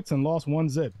 2 hits and lost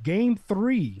 1-0. Game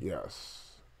 3. Yes.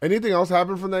 Anything else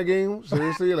happened from that game?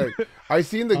 Seriously, like I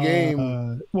seen the game.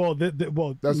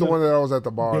 That's the one that I was at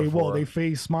the bar. They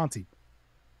faced Monty.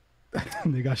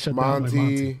 They got shut down by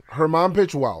Monty. Herman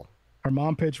pitched well.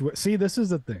 Herman pitched. See, this is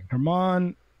the thing.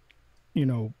 Herman,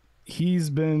 he's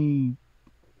been,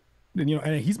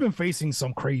 and he's been facing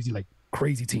some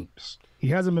crazy teams. He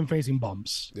hasn't been facing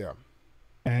bumps. Yeah.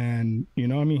 And,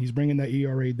 he's bringing that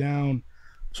ERA down.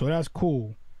 So that's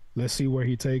cool. Let's see where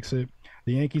he takes it.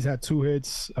 The Yankees had 2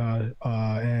 hits,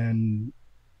 and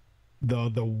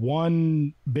the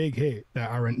one big hit where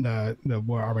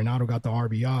Arenado got the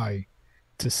RBI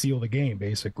to seal the game,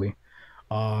 basically.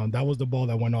 That was the ball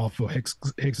that went off of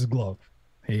Hicks's glove.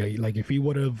 If he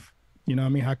would have,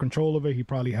 had control of it, he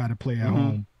probably had to play at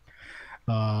home.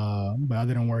 But that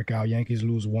didn't work out. Yankees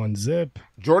lose 1-0.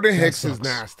 Jordan Hicks is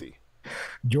nasty.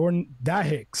 That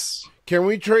Hicks. Can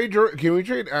we trade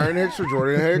Aaron Hicks for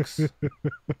Jordan Hicks?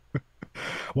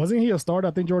 Wasn't he a starter?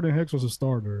 I think Jordan Hicks was a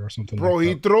starter or something. Bro,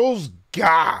 he throws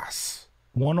gas.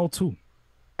 102.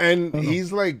 And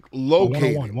he's like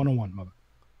located. 101, mother.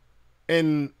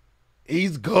 And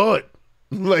he's good.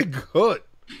 Like good.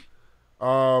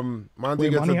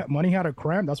 Monty had a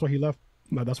cramp. That's why he left.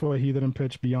 That's why he didn't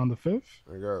pitch beyond the 5th.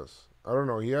 I guess. I don't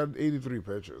know. He had 83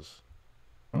 pitches.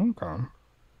 Okay.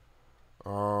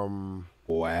 Bueno.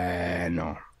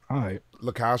 All right.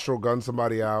 LeCastro gunned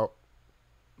somebody out.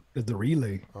 It's the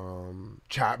relay.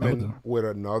 Chapman with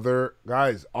another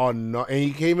guys and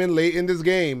he came in late in this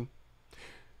game.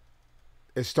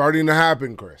 It's starting to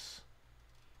happen, Chris.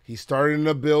 He's starting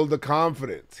to build the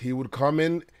confidence. He would come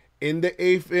in the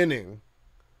 8th inning.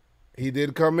 He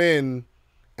did come in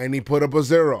and he put up a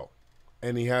 0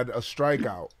 and he had a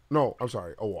strikeout. No, I'm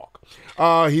sorry, a walk.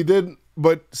 He did,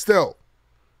 but still.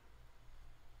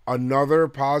 Another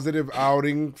positive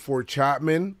outing for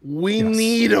Chapman. We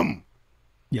need him.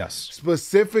 Yes.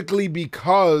 Specifically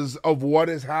because of what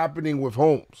is happening with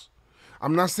Holmes.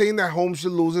 I'm not saying that Holmes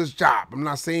should lose his job. I'm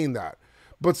not saying that.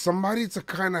 But somebody to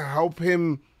kind of help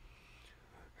him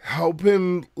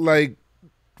like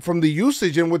from the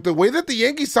usage and with the way that the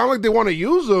Yankees sound like they want to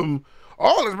use him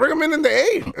Oh, let's bring him in the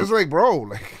 8th. It's like, bro,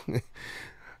 like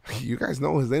you guys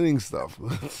know his inning stuff.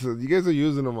 So you guys are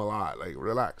using him a lot. Like,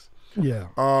 relax. Yeah.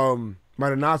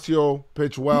 Marinaccio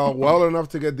pitched well enough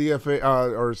to get DFA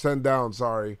or sent down.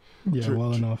 Sorry. Yeah,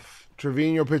 well enough.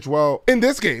 Trevino pitched well in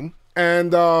this game,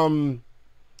 and Chapman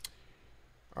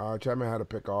had to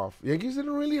pick off. Yankees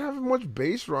didn't really have much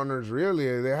base runners.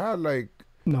 Really, they had like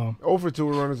 0 for 2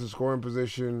 runners in scoring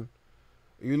position.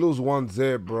 You lose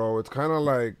 1-0, bro. It's kind of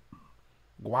like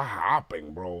what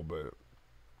happened, bro? But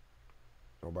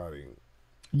nobody.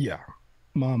 Yeah.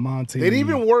 Monty. They didn't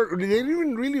even work. They didn't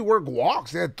even really work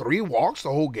walks. They had 3 walks the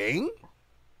whole game.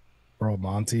 Bro,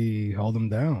 Monty held them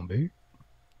down, babe.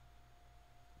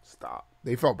 Stop.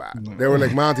 They felt bad. They were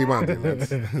like, Monty.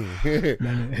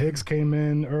 Then Hicks came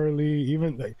in early.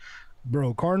 Even like,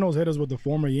 bro, Cardinals hit us with the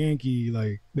former Yankee.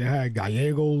 Like, they had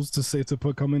Gallegos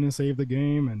to come in and save the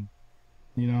game, and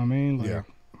you know what I mean? Like,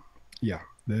 yeah.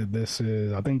 This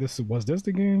is. I think was this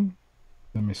the game?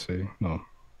 Let me see. No.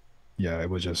 Yeah, it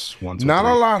was just 1, 2, Not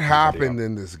 3. a lot happened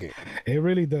in this game. It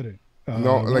really didn't.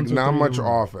 No, like 1, 2, not 3, much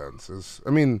offense.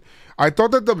 I mean, I thought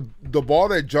that the ball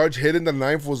that Judge hit in the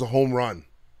 9th was a home run.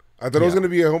 I thought it was gonna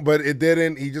be a home, but it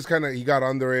didn't. He just he got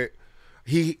under it.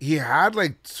 He had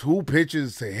like 2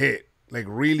 pitches to hit, like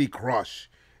really crush,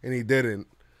 and he didn't.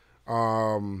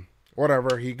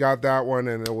 Whatever. He got that one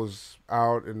and it was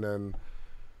out, and then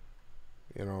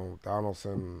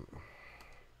Donaldson.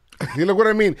 You look what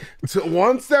I mean.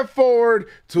 1 step forward,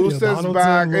 2 steps Donaldson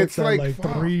back. looks It's at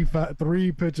like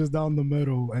three pitches down the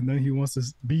middle, and then he wants to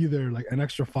be there like an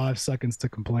extra 5 seconds to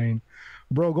complain.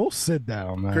 Bro, go sit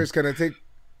down, man. Chris, can I take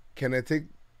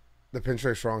the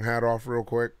PinstripeStrong hat off real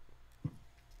quick?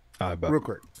 I bet. Real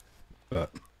quick. Bet.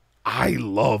 I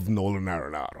love Nolan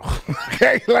Arenado.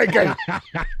 Okay, like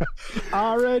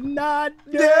Arenado.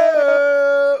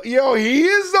 Yo, he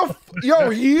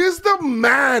is the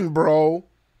man, bro.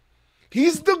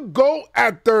 He's the GOAT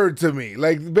at third to me.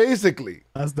 Like, basically.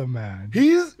 That's the man.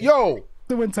 He's to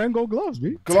win 10 gold gloves,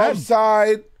 dude. Glove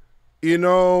side, I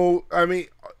mean,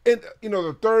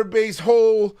 the third base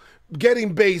hole,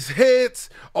 getting base hits,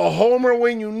 a homer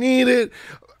when you need it.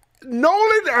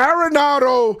 Nolan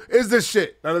Arenado is the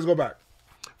shit. Now let's go back.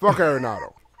 Fuck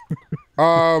Arenado.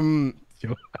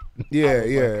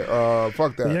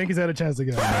 Fuck that. The Yankees had a chance to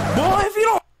get him. Boy, if you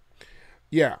don't.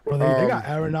 Yeah. Well, they got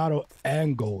Arenado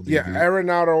and Goldie. Yeah, dude.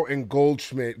 Arenado and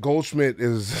Goldschmidt. Goldschmidt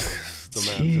is the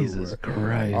man. Jesus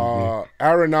Christ.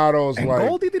 Arenado's and like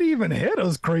Goldie didn't even hit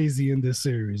us crazy in this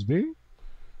series, B.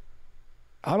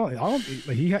 I don't.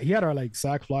 Like, he had our like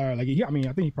sack flyer. Like I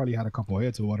think he probably had a couple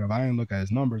hits or whatever. I didn't look at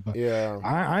his numbers, but yeah,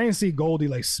 I didn't see Goldie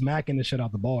like smacking the shit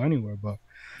out the ball anywhere. But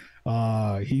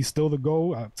he's still the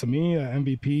GOAT to me,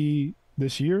 MVP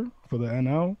this year for the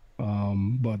NL.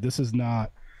 But this is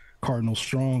not Cardinal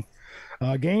strong.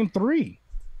 Game 3.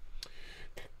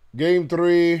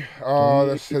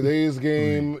 That's today's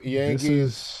game.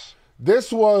 Yankees.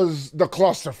 This was the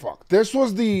clusterfuck. This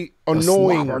was the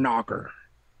annoying knocker.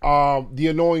 The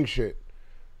annoying shit.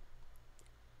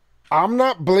 I'm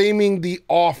not blaming the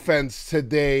offense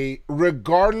today,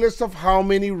 regardless of how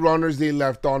many runners they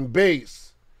left on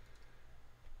base.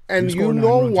 And you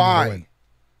know why.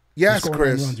 Yes,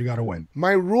 Chris. Runs, you gotta win.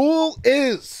 My rule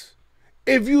is,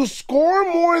 if you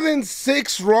score more than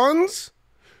 6 runs,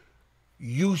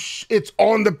 it's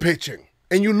on the pitching.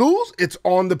 And you lose, it's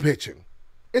on the pitching.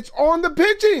 It's on the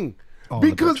pitching.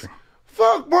 Because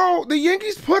fuck, bro, the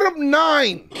Yankees put up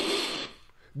 9.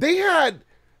 They had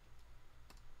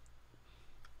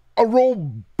a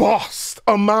robust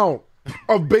amount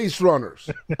of base runners,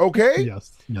 okay?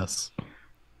 Yes.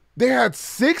 They had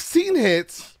 16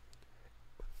 hits,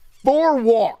 4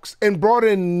 walks, and brought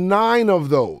in 9 of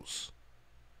those.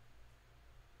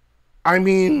 I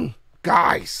mean,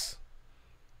 guys.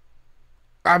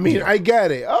 I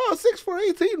get it. 6 for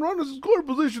 18 runners in scoring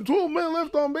position, 12 men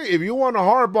left on base. If you want to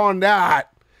harp on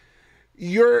that,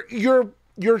 you're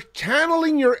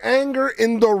channeling your anger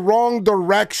in the wrong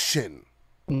direction.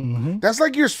 Mm-hmm. That's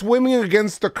like you're swimming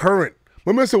against the current.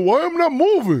 My man said, "Why am I not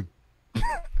moving?"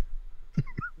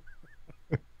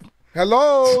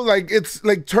 Hello, like it's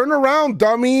like turn around,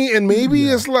 dummy, and maybe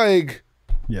it's like,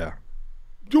 yeah,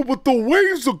 yo, but the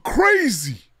waves are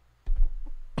crazy.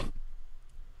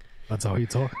 That's how he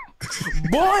talks.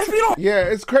 Boy, if you don't. Yeah,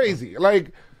 it's crazy.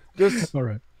 Like, just all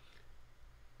right.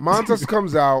 Montas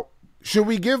comes out.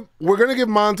 We're gonna give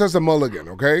Montas a mulligan,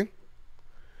 okay?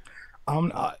 I'm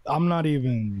not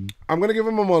even. I'm gonna give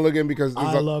him a mulligan because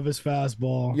I love his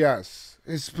fastball. Yes,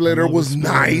 his splitter was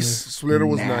nice. Splitter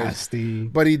was nasty. nice,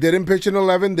 but he didn't pitch in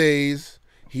 11 days.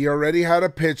 He already had a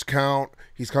pitch count.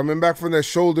 He's coming back from that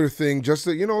shoulder thing, just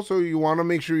to, so you want to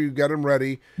make sure you get him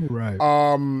ready. Right.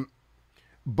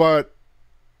 But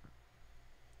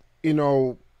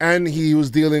and he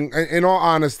was dealing. In all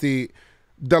honesty,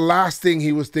 the last thing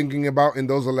he was thinking about in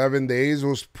those 11 days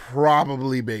was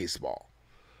probably baseball.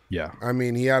 Yeah. I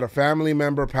mean, he had a family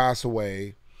member pass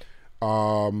away.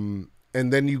 And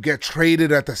then you get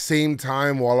traded at the same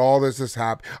time while all this is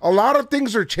happening. A lot of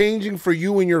things are changing for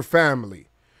you and your family,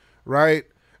 right?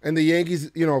 And the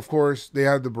Yankees, of course, they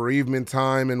had the bereavement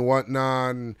time and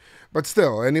whatnot. But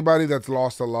still, anybody that's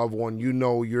lost a loved one,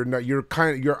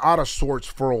 you're out of sorts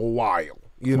for a while,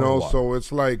 So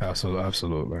it's like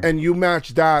absolutely. And you match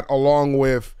that along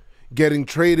with getting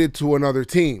traded to another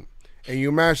team. And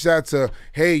you match that to,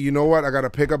 hey, you know what? I got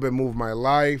to pick up and move my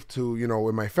life to,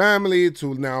 with my family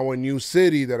to now a new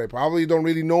city that I probably don't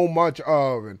really know much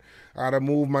of. And I got to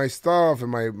move my stuff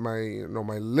and my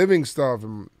living stuff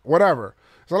and whatever.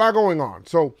 There's a lot going on.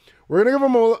 So we're going to give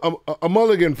him a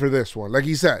mulligan for this one. Like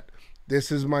he said,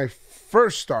 this is my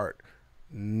first start,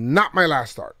 not my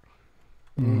last start.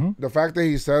 Mm-hmm. The fact that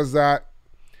he says that,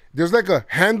 there's like a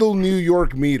handle New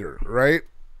York meter, right?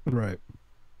 Right.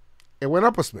 It went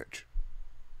up a smidge.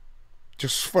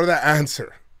 Just for that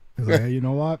answer. He's like, hey, you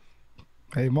know what?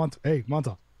 Hey,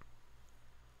 Monta.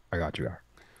 I got you, guy.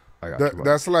 I got you.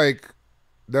 That's like,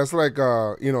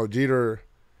 Jeter.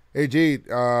 Hey,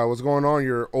 Jeet, what's going on?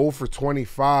 You're 0 for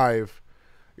 25.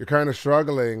 You're kind of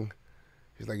struggling.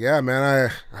 He's like, yeah,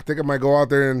 man, I think I might go out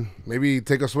there and maybe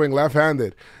take a swing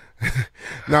left-handed.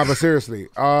 Nah, but seriously,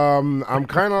 I'm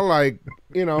kind of like,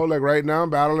 like right now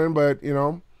I'm battling, but,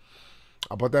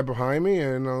 I'll put that behind me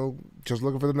and just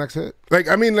looking for the next hit.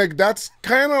 That's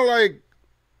kind of like.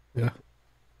 Yeah.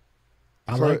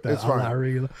 I like that. It's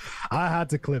fine. I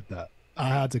had to clip that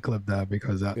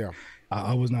because I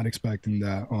was not expecting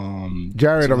that.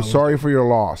 Jared, I'm sorry for your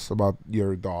loss about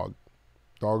your dog.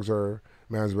 Dogs are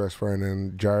man's best friend,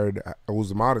 and Jared, who's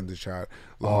the mod in the chat,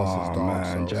 lost his dog.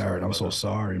 Man, so Jared, I'm so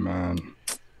sorry, man.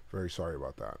 Very sorry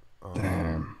about that.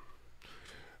 Damn.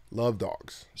 Love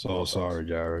dogs. So sorry,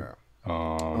 Jared. Yeah.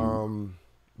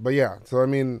 But yeah, so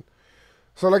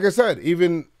like I said,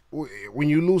 even when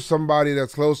you lose somebody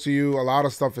that's close to you, a lot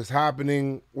of stuff is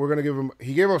happening. We're gonna give him.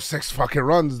 He gave up 6 fucking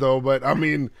runs though, but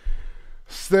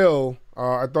still,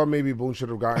 I thought maybe Boone should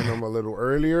have gotten him a little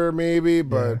earlier, maybe.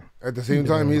 But at the same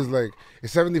time, he's like,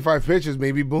 it's 75 pitches.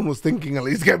 Maybe Boone was thinking, at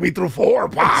least get me through 4,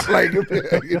 pop. Like, through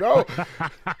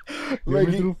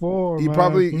 4. He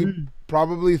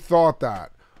probably thought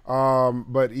that.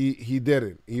 But he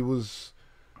didn't. He was,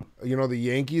 the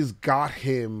Yankees got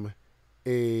him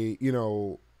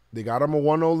they got him a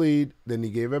 1-0 lead. Then he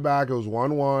gave it back. It was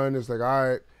 1-1. It's like, all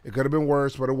right, it could have been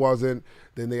worse, but it wasn't.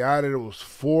 Then they added, it was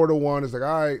 4-1. It's like,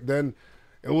 all right. Then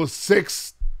it was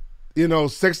 6-4.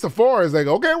 It's like,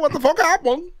 okay, what the fuck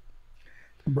happened?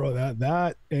 Bro,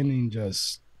 that inning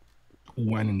just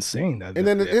went insane. And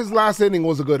then his last inning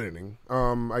was a good inning,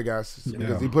 I guess,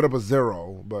 because he put up a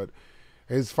 0. But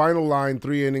his final line,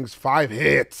 3 innings, 5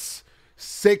 hits,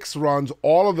 6 runs,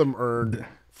 all of them earned,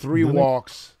 3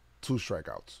 walks, 2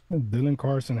 strikeouts. Dylan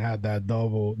Carson had that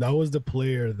double. That was the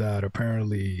player that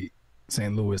apparently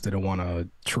St. Louis didn't want to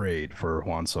trade for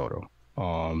Juan Soto.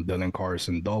 Dylan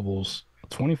Carson doubles,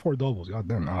 24 doubles.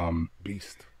 Goddamn.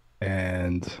 Beast.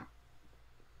 And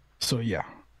so yeah.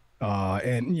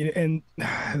 And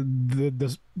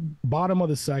the bottom of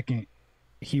the second,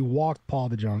 he walked Paul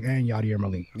DeJong and Yadier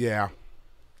Molina. Yeah.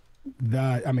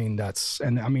 You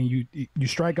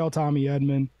strike out Tommy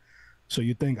Edman, so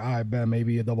you think, I bet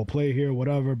maybe a double play here,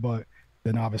 whatever. But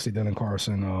then obviously Dylan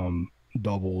Carson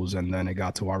doubles, and then it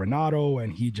got to Arenado,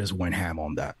 and he just went ham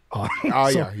on that.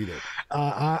 Yeah, he did.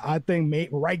 I think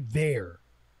right there,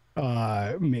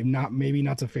 maybe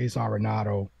not to face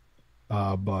Arenado,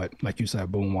 but like you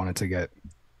said, Boone wanted to get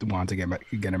him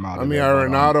out.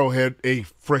 Arenado hit a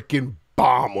freaking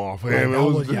bomb off him.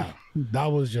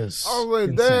 That was just. I was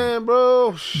like, damn,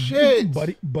 bro, shit.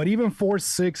 But even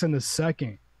 4-6 in the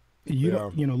second,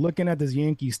 looking at this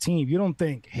Yankees team, you don't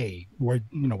think, hey, we're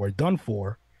done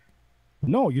for.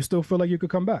 No, you still feel like you could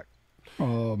come back.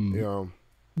 And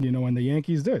the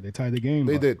Yankees did. They tied the game.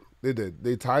 They did.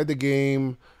 They tied the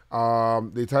game.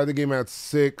 They tied the game at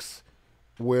 6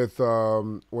 with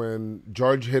when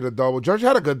Judge hit a double. Judge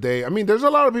had a good day. There's a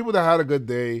lot of people that had a good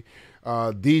day.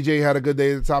 DJ had a good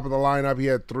day at the top of the lineup. He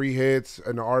had 3 hits,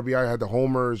 and the RBI had the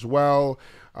homer as well,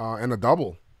 and a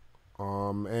double.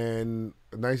 And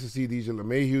nice to see DJ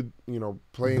LeMahieu,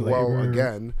 playing well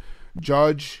again.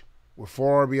 Judge with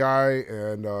 4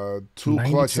 RBI and 2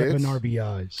 clutch hits. 97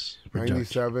 RBIs.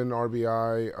 97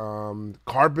 RBI.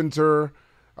 Carpenter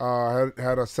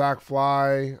had a sack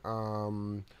fly.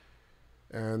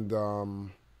 And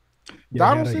Yeah,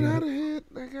 Donaldson had a hit,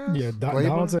 I guess. Yeah, Gleyber?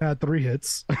 Donaldson had 3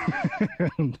 hits. I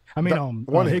mean,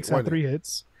 Hicks had 3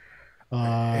 hits.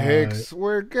 Hicks,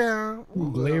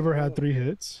 Gleyber had 3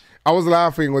 hits. I was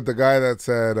laughing with the guy that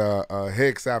said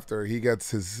Hicks after he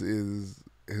gets his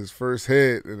first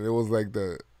hit, and it was like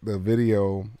the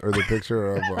video or the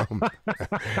picture of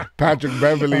Patrick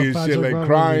Beverly and shit, like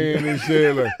crying and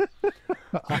shit. Like,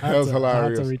 that was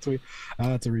hilarious. I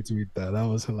had to retweet that. That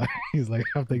was hilarious. He's like,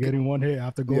 after getting 1 hit,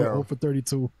 after going 0 for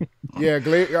 32. Yeah,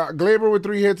 Gleyber with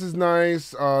 3 hits is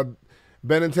nice.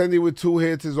 Benintendi with 2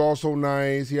 hits is also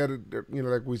nice. He had,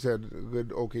 like we said, a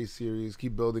good, okay series.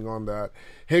 Keep building on that.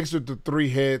 Hicks with the 3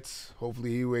 hits.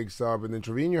 Hopefully he wakes up. And then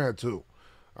Trevino had 2.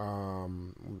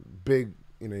 Big,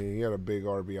 he had a big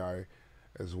RBI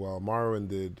as well. Marwin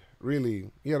he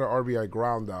had an RBI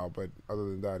ground out, but other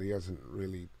than that, he hasn't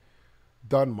really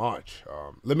done much.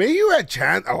 LeMahieu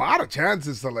had a lot of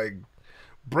chances to like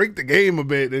break the game a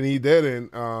bit, and he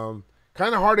didn't.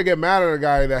 Kind of hard to get mad at a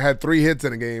guy that had 3 hits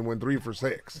in a game, went 3 for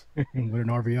 6 with an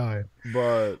RBI.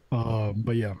 But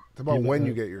yeah, it's about when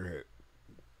you get your hit,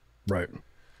 right?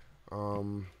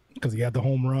 Because he had the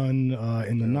home run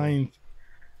in the 9th,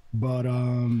 but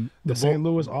the St.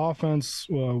 Louis offense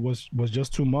was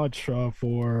just too much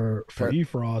for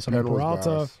Efros. I mean,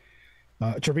 Peralta,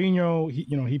 Trevino,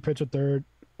 he pitched a 3rd.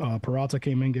 Peralta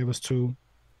came in, gave us 2.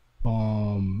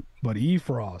 But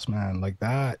Efros, man, like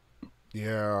that.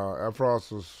 Yeah,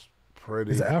 Efros was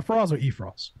pretty. Is it Efros or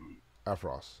Efros?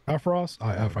 Efros. Efros?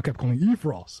 I kept calling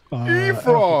Efros.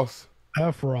 Efros.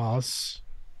 Efros.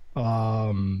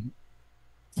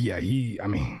 Yeah,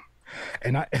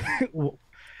 and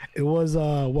it was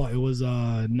what? It was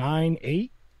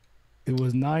 9-8. It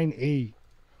was 9-8.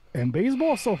 And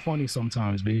baseball is so funny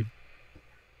sometimes, babe.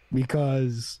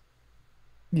 Because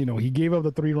he gave up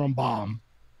the 3-run bomb.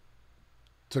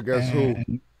 To guess who?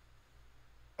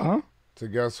 Huh? To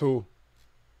guess who?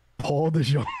 Paul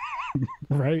DeJong,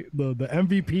 right? The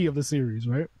MVP of the series,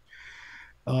 right?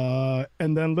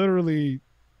 And then literally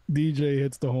DJ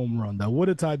hits the home run that would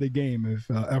have tied the game if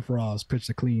Efros pitched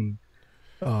a clean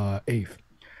 8th.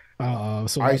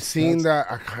 So I seen that.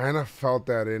 I kind of felt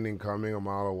that inning coming a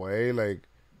mile away. Like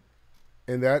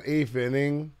in that 8th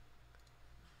inning,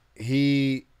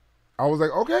 I was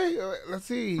like, okay, let's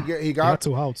see. He got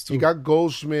 2 outs too. He got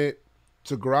Goldschmidt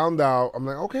to ground out. I'm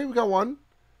like, okay, we got 1.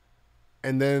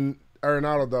 And then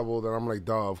Arenado doubled, and I'm like,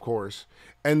 duh, of course.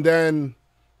 And then,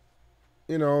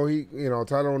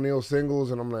 Tyler O'Neill singles,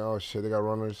 and I'm like, oh shit, they got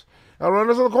runners. Got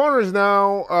runners on the corners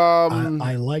now.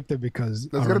 I liked it because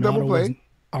let's get a double play.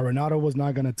 Arenado was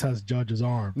not going to test Judge's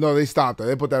arm. No, they stopped that.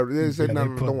 They put that. They said, no,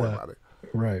 don't worry about it.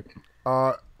 Right.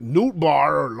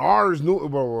 Nootbaar, or Lars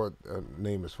Nootbaar,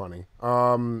 name is funny.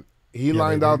 He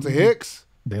lined out to Hicks.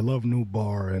 They love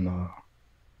Nootbaar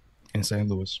in St.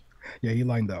 Louis. Yeah, he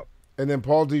lined out. And then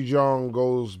Paul DeJong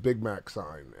goes Big Mac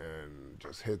sign and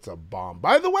just hits a bomb.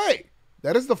 By the way,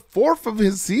 that is the 4th of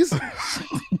his season.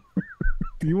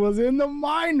 He was in the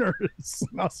minors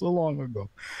not so long ago.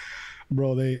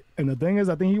 Bro, and the thing is,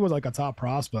 I think he was like a top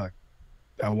prospect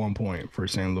at one point for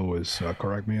St. Louis.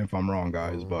 Correct me if I'm wrong,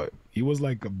 guys, but he was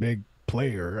like a big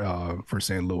player for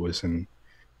St. Louis, and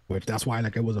which that's why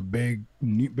like it was big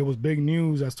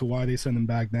news as to why they sent him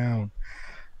back down.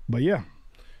 But yeah.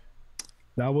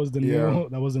 That was the nail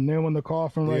in the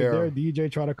coffin right there. DJ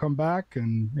tried to come back,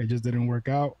 and it just didn't work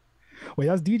out. Wait,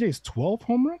 that's DJ's 12th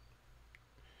home run?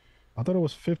 I thought it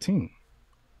was 15.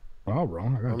 Oh,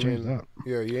 wrong. I gotta change that.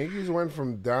 Yeah, Yankees went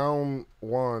from down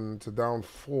 1 to down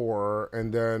 4,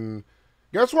 and then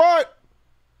guess what?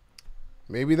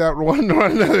 Maybe that 1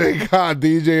 run that they got,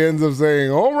 DJ ends up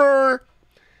saying homer.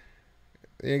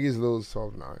 The Yankees lose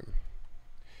 12-9.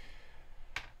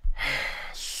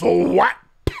 So what?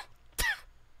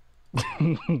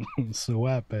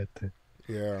 Suépete.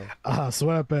 Yeah.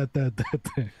 Suépete.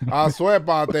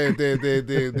 Suépete.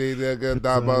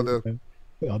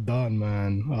 Well done,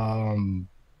 man.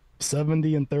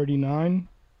 70-39.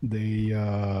 They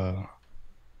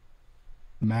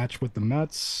match with the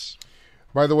Mets.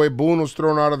 By the way, Boone was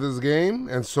thrown out of this game,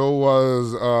 and so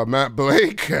was Matt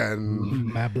Blake and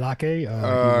Matt Blake.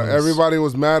 Everybody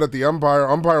was mad at the umpire.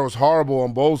 Umpire was horrible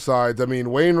on both sides. I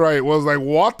mean, Wainwright was like,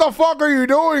 "What the fuck are you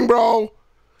doing, bro?"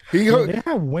 They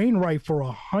had Wainwright for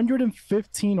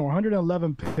 115 or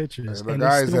 111 pitches. The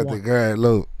guy's at the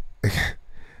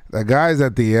guy's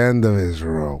at the end of his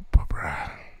rope, bro.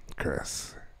 Chris.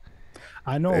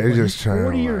 I know, but he's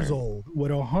 40 years old with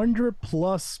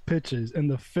 100+ pitches in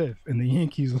the 5th, and the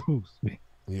Yankees lose.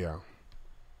 Yeah.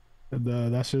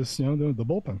 That's just the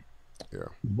bullpen. Yeah.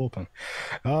 Bullpen.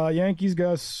 Yankees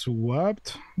got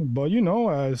swept, but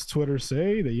as Twitter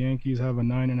say, the Yankees have a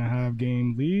 9.5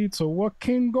 game lead. So what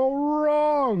can go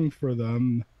wrong for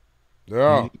them?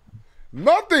 Yeah.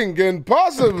 Nothing can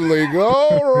possibly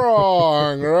go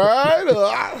wrong, right?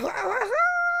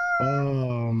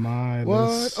 Oh my!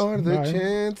 What are the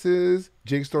chances?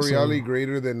 Jake Storiale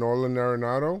greater than Nolan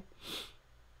Arenado?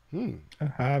 I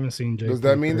haven't seen Jake. Does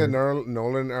that mean that Nolan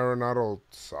Arenado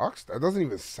sucks? That doesn't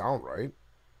even sound right.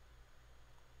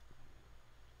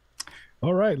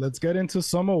 All right, let's get into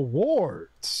some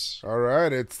awards. All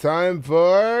right, it's time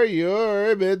for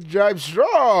your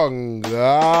PinstripeStrong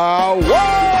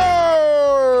Awards.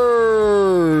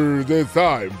 It's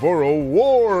time for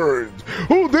awards.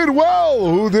 Who did well?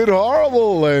 Who did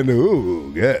horrible? And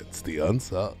who gets the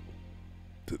unsub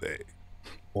today?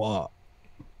 Wow.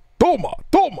 Toma.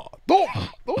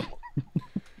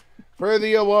 For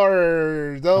the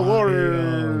awards,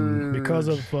 because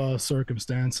of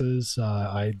circumstances,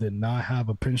 I did not have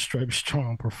a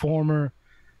PinstripeStrong performer.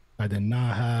 I did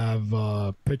not have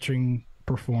a pitching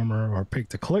performer or pick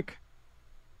to click.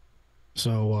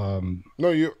 So no,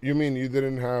 you mean you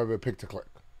didn't have a pick to click?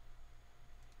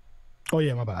 Oh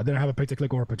yeah, my bad. I didn't have a pick to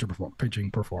click or a pitching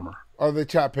performer. Oh, the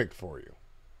chat picked for you.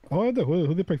 Oh, I did.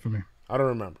 Who they pick for me? I don't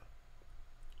remember.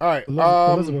 All right,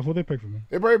 Elizabeth, who they pick for me?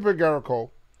 They probably picked Garrett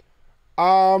Cole.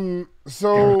 So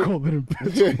Garrett Cole didn't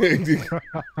pitch.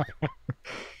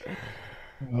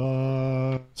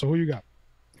 So who you got?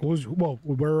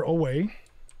 We're away.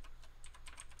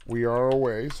 We are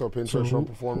away, so PinstripeStrong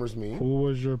performers me. Who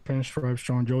was your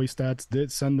PinstripeStrong? Joey Stats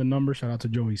did send the number. Shout out to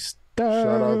Joey Stats.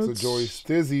 Shout out to Joey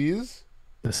Stizzies.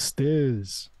 The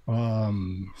Stiz.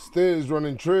 Stiz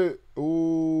running trip.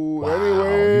 Ooh. Wow,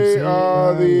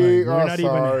 anyway, you're not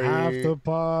sorry. even half the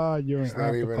pod. You're it's an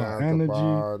not even after half energy. the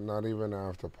pod. Not even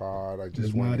after pod. I just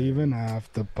it's not even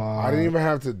half the pod. I didn't even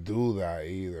have to do that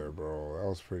either, bro. That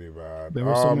was pretty bad. There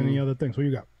were so many other things. What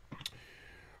you got?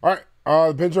 All right.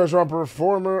 The PinstripeStrong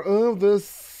performer of the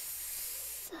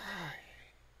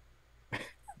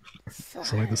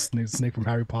So like the snake from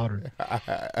Harry Potter.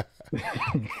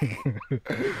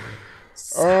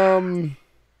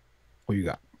 What you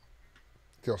got?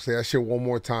 Yo, say that shit one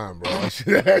more time, bro. I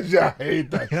hate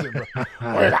that shit, bro.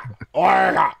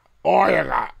 Oh,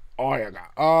 you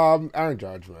got. Aaron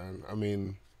Judge, man. I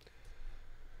mean,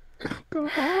 God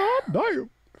damn.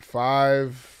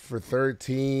 5 for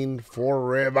 13, 4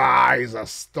 ribeyes, a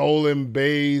stolen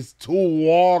base, 2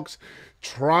 walks,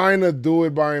 trying to do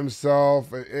it by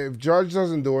himself. If Judge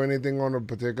doesn't do anything on a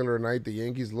particular night, the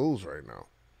Yankees lose right now.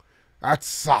 That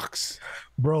sucks,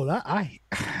 bro.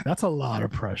 That's a lot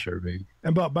of pressure, baby.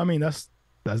 And but I mean that's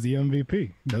the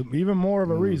MVP. Even more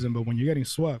of a reason. But when you're getting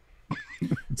swept,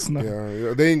 it's not.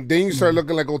 Yeah. Then you start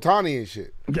looking like Otani and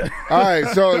shit. All right,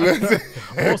 so let's.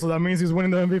 Also, that means he's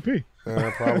winning the MVP.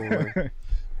 Yeah, probably.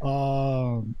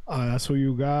 That's who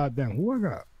you got. Then who I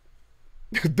got?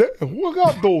 Who I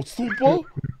got though? Super.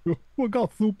 Who I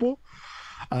got? Super.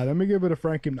 Let me give it a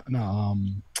Frankie.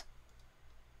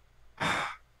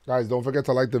 Guys, don't forget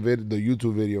to like the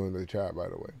YouTube video in the chat, by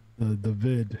the way. The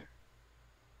vid.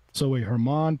 So wait,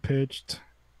 Herman pitched,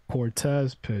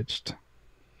 Cortez pitched.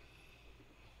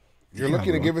 You're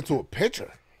looking to give it to a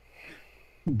pitcher.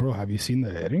 Bro, have you seen the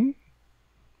hitting?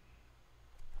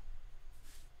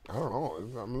 I don't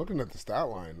know. I'm looking at the stat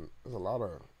line. There's a lot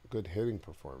of good hitting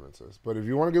performances. But if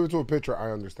you want to give it to a pitcher,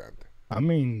 I understand. I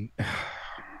mean,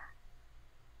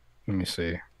 let me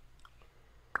see.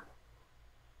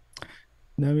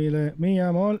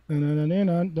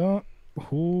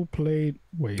 Who played?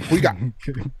 Wait, who you got?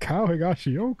 Kyle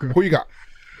Higashioka. Who you got?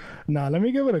 Nah, let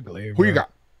me give it a Gleyber. Who you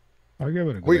got? I'll give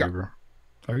it a Gleyber.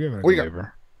 I'll give it a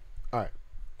Gleyber. All right.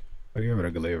 I'll give it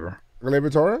a Gleyber.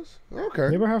 Gleyber Torres? Okay.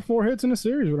 Gleyber had 4 hits in the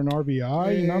series with an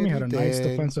RBI. Yeah, he had a nice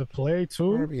defensive play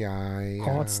too. RBI.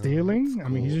 Caught stealing. I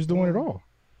mean, he's just doing it all.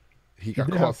 He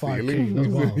got caught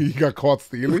stealing. He got caught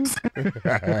stealing.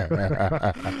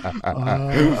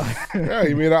 Yeah,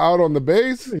 he made it out on the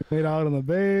base. You know what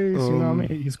I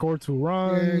mean? He scored 2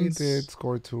 runs. Yeah, he did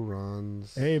score 2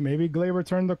 runs. Hey, maybe Gleyber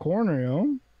turned the corner,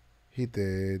 yo. He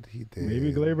did.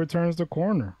 Maybe Gleyber turns the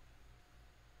corner.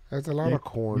 There's a lot of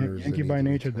corners. Yankee by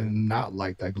nature did not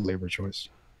like that Gleyber choice.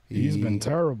 He's been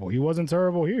terrible. He wasn't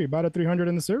terrible here. He batted 300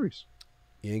 in the series.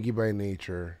 Yankee by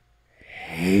nature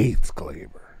hates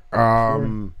Gleyber.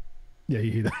 Yeah,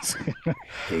 he does.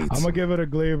 I'm gonna give it a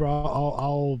Gleyber.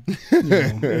 I'll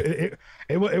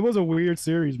it was a weird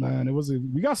series, man.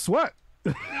 We got swept.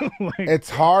 It's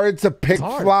hard to pick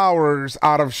flowers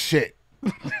out of shit.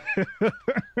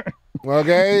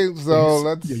 Okay, so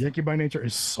let's. Yeah, Yankee by nature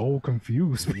is so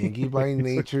confused. Yankee by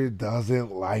nature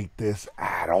doesn't like this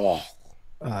at all.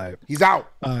 All right. He's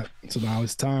out. So now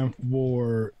it's time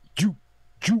for Juke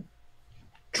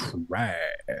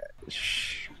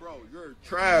Trash. Bro, you're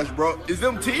trash, bro. Is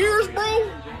them tears,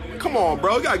 bro? Come on,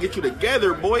 bro. You gotta get you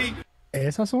together, boy.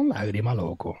 Esas son lágrimas,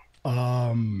 loco.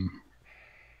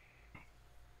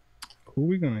 Who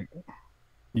we gonna?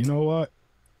 You know what?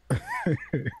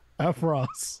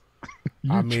 Afros.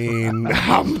 I mean,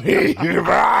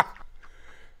 bro.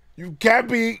 You can't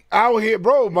be out here,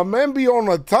 bro. My man be on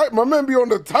the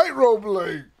tightrope.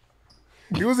 Like,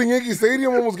 he was in Yankee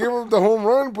Stadium, almost gave up the home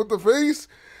run, put the face,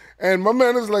 and my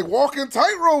man is like walking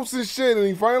tightropes and shit, and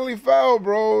he finally fell,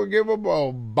 bro. Gave up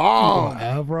a bomb.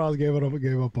 Afros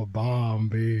gave up a bomb,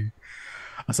 B.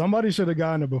 Somebody should have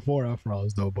gotten it before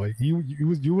Afros though, but you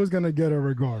was gonna get it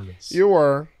regardless. You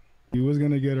were. You was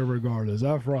gonna get it regardless.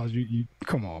 Afros, you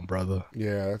come on, brother.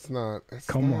 Yeah, that's not.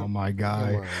 Come on, my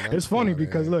guy. on, it's funny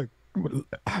because look,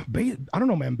 I don't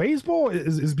know, man. Baseball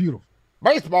is beautiful.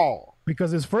 Baseball.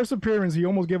 Because his first appearance, he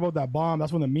almost gave up that bomb.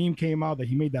 That's when the meme came out that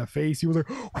he made that face. He was like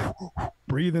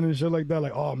breathing and shit like that.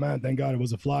 Like, oh man, thank God it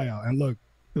was a fly out. And look,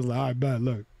 he was like, all right, bet.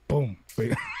 Look, boom,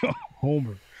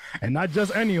 homer, and not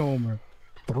just any homer,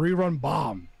 3-run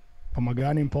bomb from a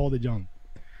guy named Paul DeJong,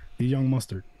 DeJong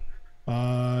Mustard.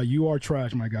 You are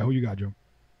trash, my guy. Who you got, Joe?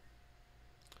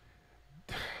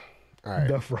 All right.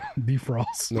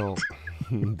 Defrost. No,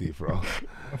 defrost.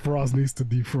 Frost needs to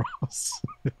defrost.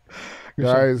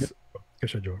 Guys,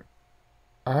 Joe.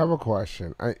 I have a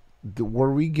question.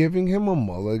 Were we giving him a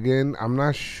mulligan? I'm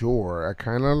not sure. I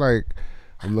kind of like.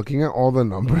 I'm looking at all the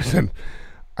numbers, and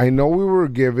I know we were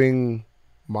giving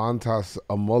Montas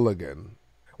a mulligan.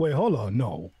 Wait, hold on.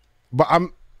 No, but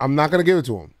I'm not gonna give it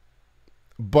to him.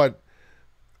 But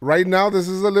right now, this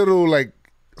is a little like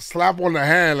slap on the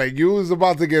hand. Like you was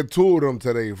about to get two of them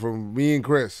today from me and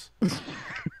Chris.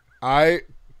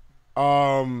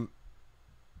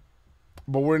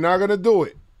 But we're not gonna do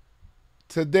it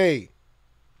today.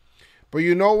 But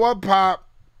you know what, Pop?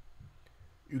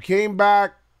 You came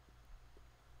back.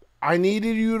 I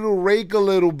needed you to rake a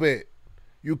little bit.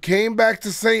 You came back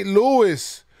to St.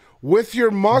 Louis with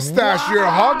your mustache. Wow. You're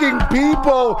hugging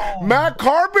people. Matt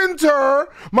Carpenter,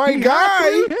 my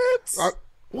guy. 3 hits.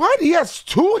 What? He has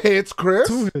 2 hits, Chris.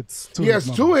 2 hits. He has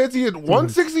 2 hits. He had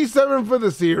 167 for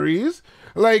the series.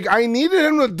 Like, I needed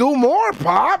him to do more,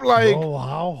 Pop. Like, oh,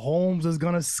 how Holmes is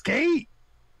gonna skate?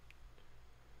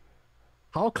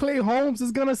 How Clay Holmes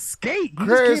is gonna skate? He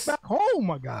just came back home,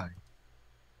 my guy.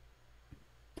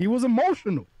 He was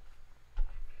emotional.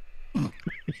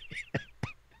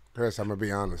 Chris, I'm gonna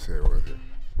be honest here with you.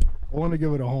 I want to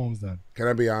give it to Holmes then. Can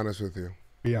I be honest with you?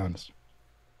 Be honest.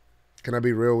 Can I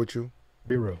be real with you?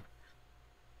 Be real.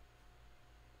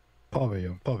 Pub it,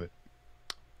 yo. Pub it.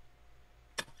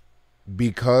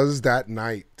 Because that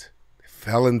night I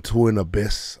fell into an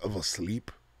abyss of a sleep,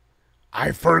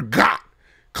 I forgot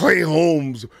Clay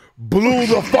Holmes blew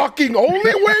the fucking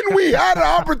only win we had an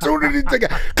opportunity to get.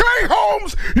 Clay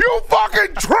Holmes, you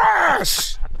fucking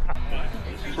trash!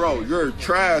 Bro, you're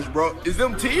trash, bro. Is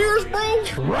them tears, bro?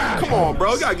 Trash. Come on,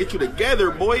 bro. You gotta get you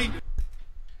together, boy.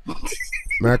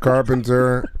 Matt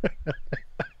Carpenter,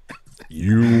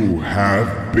 you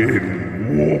have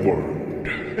been warned.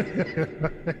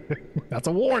 That's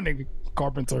a warning,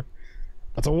 Carpenter.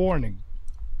 That's a warning.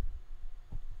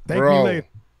 Thank Bro, me later.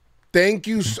 Thank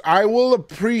you. I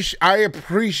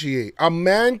appreciate. A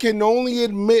man can only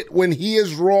admit when he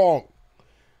is wrong.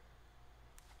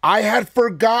 I had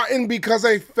forgotten because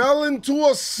I fell into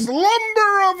a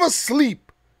slumber of a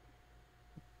sleep.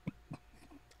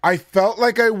 I felt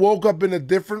like I woke up in a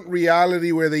different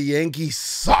reality where the Yankees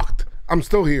sucked. I'm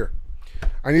still here.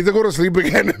 I need to go to sleep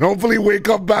again and hopefully wake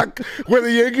up back where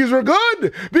the Yankees were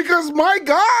good. Because my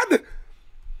God.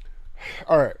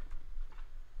 All right.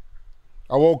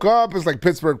 I woke up. It's like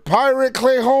Pittsburgh Pirate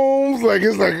Clay Holmes. Like,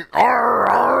 it's like, arr,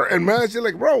 arr. And man, she's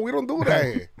like, bro, we don't do that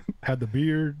here. Had the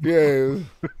beard. Yeah.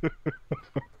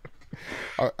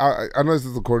 I know this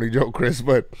is a corny joke, Chris,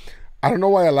 but I don't know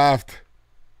why I laughed.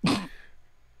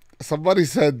 Somebody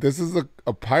said this is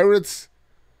a Pirates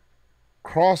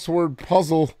crossword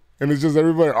puzzle, and it's just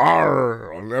everybody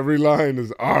arr on every line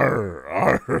is arr,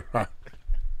 arr.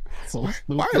 So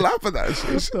why I laugh at that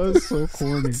shit? That's so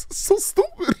corny. It's so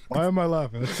stupid. Why am I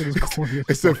laughing? That shit is corny.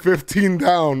 It's a 15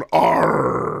 down.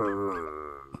 Arr.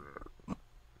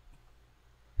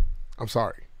 I'm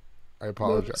sorry. I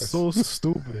apologize. That's so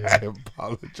stupid. I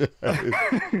apologize.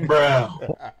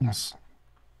 Bro.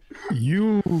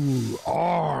 You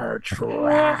are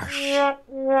trash.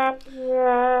 All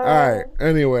right.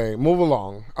 Anyway, move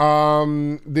along.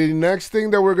 The next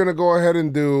thing that we're gonna go ahead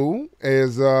and do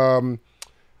is, you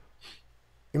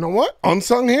know what?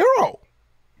 Unsung hero.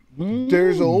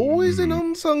 There's always an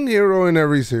unsung hero in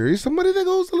every series. Somebody that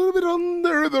goes a little bit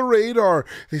under the radar.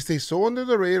 They stay so under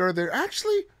the radar. They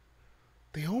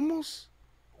almost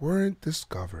weren't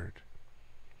discovered.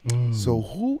 So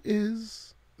who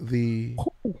is the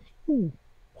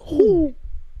who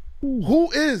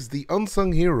is the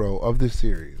unsung hero of this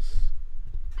series?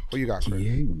 What you got, Chris?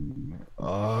 You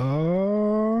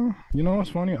know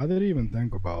what's funny? I didn't even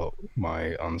think about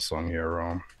my unsung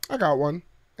hero. I got one,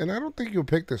 and I don't think you'll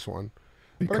pick this one,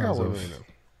 but I got one right now.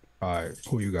 All right,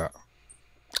 who you got?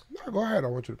 No, go ahead. I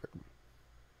want you to pick one.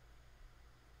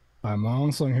 My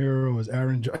unsung hero is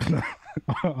Aaron Judge.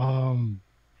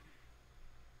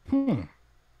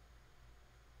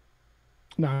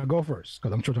 Nah, go first,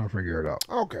 because I'm still trying to figure it out.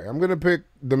 Okay, I'm gonna pick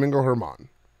Domingo Germán.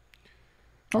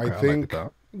 Okay, I think like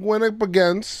that. went up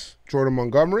against Jordan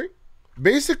Montgomery.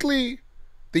 Basically,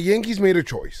 the Yankees made a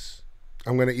choice.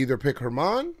 I'm gonna either pick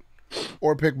Germán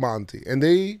or pick Monty, and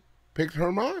they picked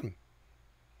Germán.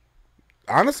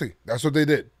 Honestly, that's what they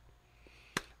did.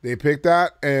 They picked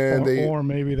that, and or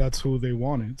maybe that's who they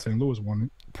wanted. St. Louis wanted.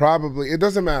 Probably. It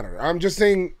doesn't matter. I'm just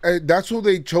saying that's who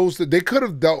they chose. They could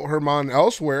have dealt Germán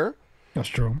elsewhere. That's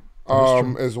true.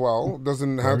 As well.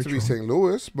 Doesn't have to be St.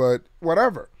 Louis, but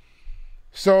whatever.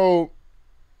 So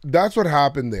that's what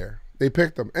happened there. They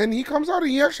picked him. And he comes out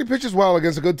and he actually pitches well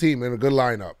against a good team and a good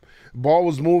lineup. Ball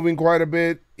was moving quite a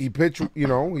bit. He pitched, he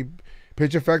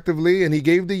pitched effectively, and he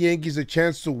gave the Yankees a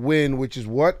chance to win, which is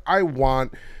what I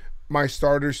want my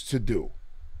starters to do.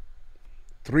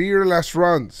 3 or less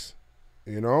runs,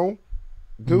 do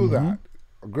that.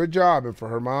 A good job. And for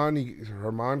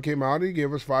Germán came out, he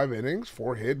gave us 5 innings,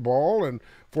 4-hit ball, and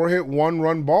 4-hit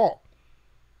 1-run ball.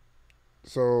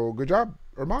 So good job,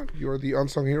 Germán. You're the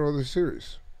unsung hero of the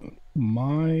series.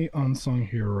 My unsung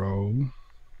hero,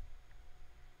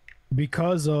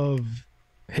 because of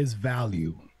his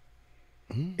value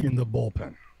in the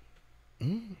bullpen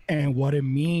and what it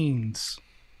means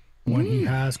when he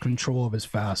has control of his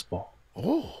fastball.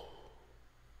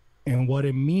 And what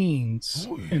it means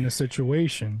in a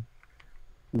situation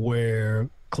where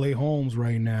Clay Holmes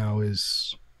right now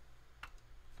is,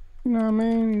 you know what I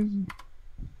mean?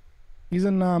 He's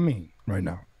a non-mean right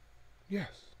now. Yes.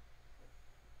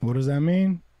 What does that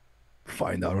mean?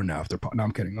 Find out in after. No,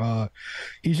 I'm kidding.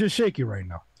 He's just shaky right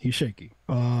now. He's shaky.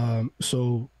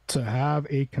 So to have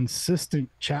a consistent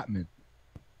Chapman,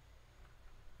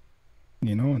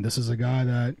 and this is a guy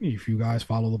that, if you guys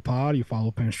follow the pod, you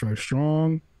follow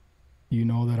PinstripeStrong, you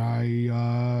know that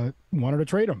I wanted to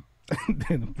trade him.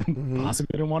 Possibly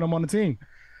didn't want him on the team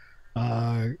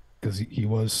because he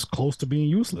was close to being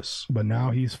useless. But now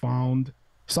he's found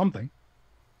something,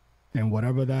 and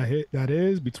whatever that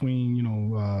is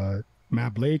between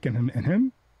Matt Blake and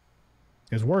him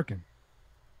is working.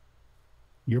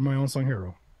 You're my unsung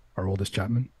hero, our oldest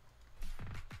Chapman.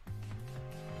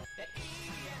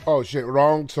 Oh shit!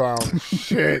 Wrong sound.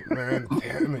 Shit, man.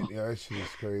 Damn it. Yeah, that shit is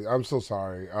crazy. I'm so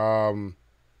sorry. Damn,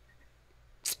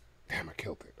 I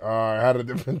killed it. I had a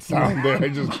different sound there. I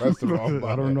just pressed the wrong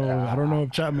button. I don't know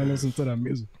if Chapman listens to that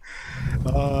music.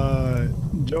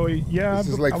 Joey, yeah, this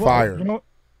is like fire.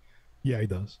 Yeah, he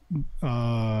does.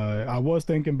 I was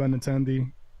thinking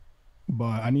Benintendi,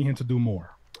 but I need him to do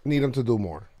more. Need him to do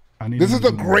more. This is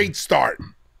a great start.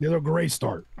 This is a great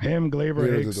start. Him,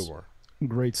 Gleyber, Hicks,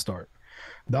 great start.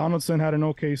 Donaldson had an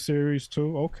okay series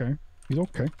too. Okay, he's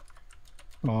okay.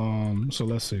 So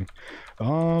let's see.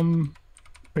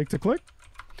 Pick to click.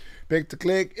 Pick to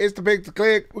click. It's the pick to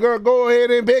click. We're gonna go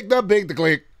ahead and pick the pick to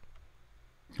click.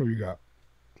 Who you got?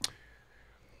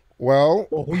 Well,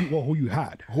 who you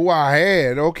had? Who I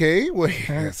had? Okay, well,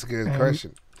 that's a good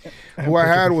question. Who I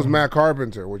had was Matt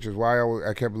Carpenter, which is why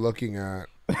I kept looking at.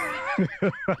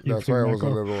 That's why I was a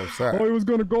little upset. Oh, he was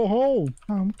gonna go home.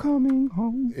 I'm coming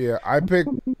home. Yeah, I picked.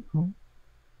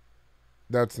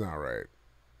 That's not right.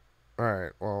 All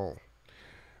right. Well,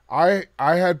 I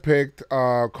had picked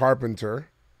Carpenter,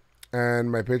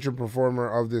 and my pitcher performer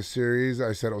of this series,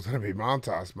 I said it was gonna be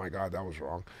Montas. My God, that was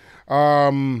wrong.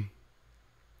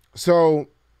 So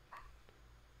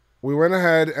we went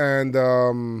ahead and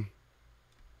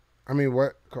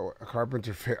what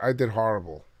Carpenter? I did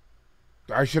horrible.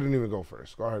 I shouldn't even go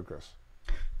first. Go ahead, Chris.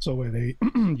 So wait,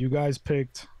 you guys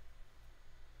picked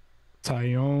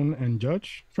Tyone and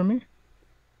Judge for me?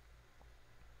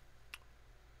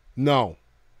 No.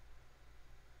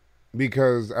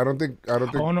 because I don't think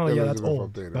Oh no, yeah, that's Elizabeth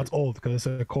old. updated. That's old because it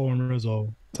said Cole and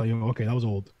Rizzo. Tell you, okay, that was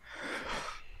old.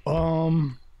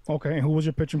 Okay, and who was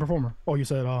your pitching performer? Oh, you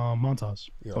said Montas.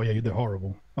 Yeah. Oh yeah, you did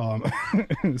horrible.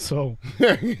 So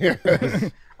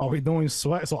Yes. are we doing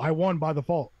swag? So I won by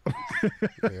default.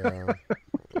 Yeah.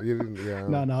 You didn't, yeah.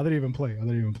 No, I didn't even play.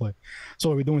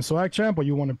 So are we doing swag champ, or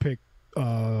you want to pick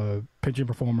pitching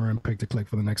performer and pick the click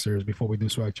for the next series before we do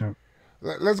swag champ?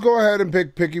 Let's go ahead and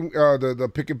pick the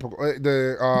pick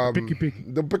no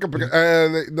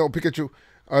Pikachu.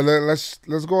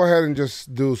 Let's go ahead and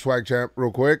just do swag champ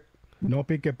real quick. No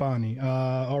pique pani.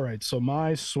 All right. So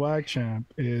my swag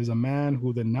champ is a man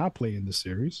who did not play in the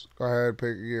series. Go ahead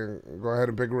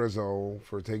and pick Rizzo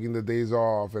for taking the days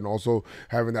off and also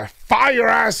having that fire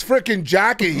ass freaking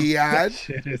jacket he had. That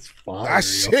shit is fire. That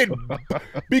shit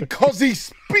because he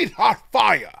spit hot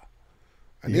fire.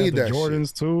 I need that Jordans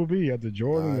shit. too. B. You had the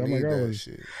Jordans. I need that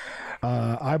shit.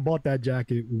 I bought that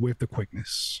jacket with the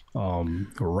quickness.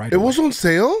 Right. It was on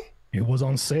sale? It was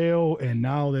on sale, and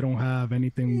now they don't have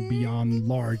anything beyond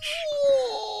large.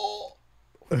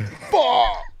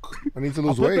 Fuck! I need to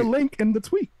lose I'll put weight. the link in the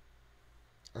tweet.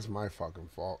 That's my fucking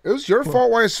fault. It was your fault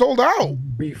why it sold out.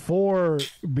 Before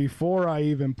I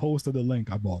even posted the link,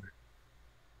 I bought it.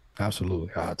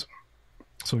 Absolutely, I had to.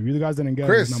 So if you guys didn't get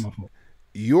Chris, it, it's not my fault.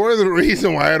 You're the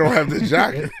reason why I don't have the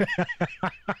jacket.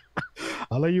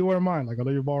 I'll let you wear mine. Like I'll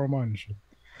let you borrow mine and shit.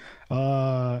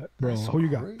 Bro, That's so who you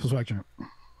got? crazy. For swag champ.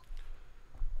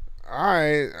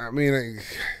 I mean,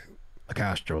 The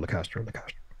Castro.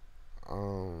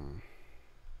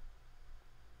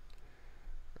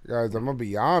 guys, I'm gonna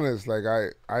be honest. Like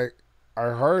I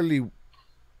hardly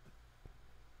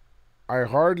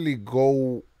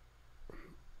go.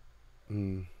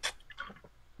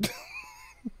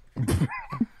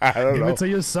 I don't Give know. it to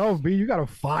yourself, B. You got a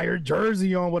fire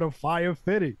jersey on with a fire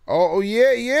fitted. Oh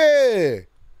yeah.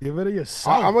 Give it to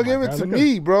yourself. I'm gonna give my it guy. to Look at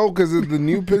me, bro, because it's the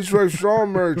new PinstripeStrong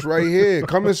merch right here,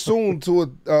 coming soon to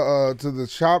the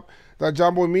shop, that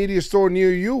Jomboy Media store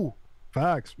near you.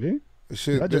 Facts, B. This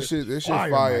shit Fire,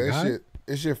 fire. my guy.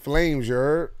 This shit flames. You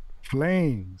heard?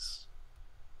 Flames.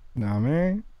 Nah,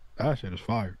 man. That shit is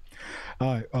fire.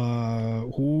 All right.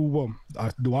 Who?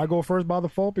 Do I go first by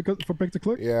default because for pick to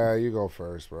click? Yeah, you go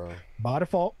first, bro. By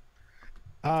default.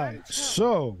 All right.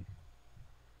 So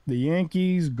the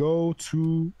Yankees go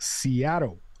to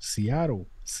Seattle.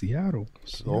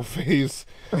 Go face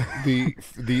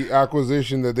the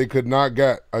acquisition that they could not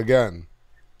get again.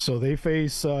 So they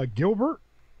face Gilbert,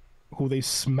 who they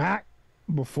smacked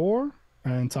before,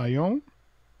 and Tyone.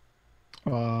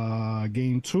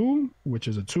 Game 2, which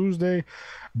is a Tuesday.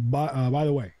 By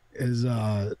the way, is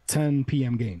 10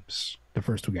 p.m. games, the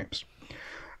first two games.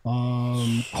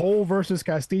 Cole versus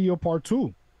Castillo, part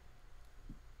 2.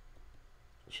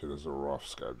 Shit is a rough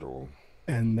schedule.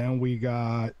 And then we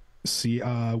got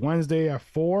Wednesday at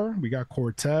 4, we got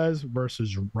Cortez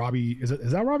versus Robbie. Is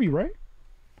that Robbie Ray?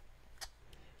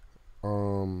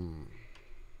 I'm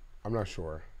not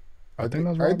sure. I think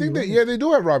that's I Robbie think Ray. that they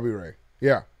do have Robbie Ray.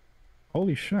 Yeah.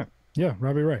 Holy shit. Yeah,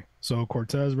 Robbie Ray. So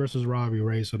Cortez versus Robbie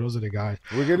Ray. So those are the guys.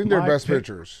 We're getting their My best pick-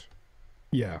 pitchers.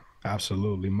 Yeah,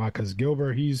 absolutely. Because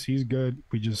Gilbert, he's good.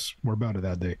 We're better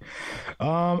that day.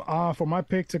 For my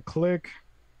pick to click,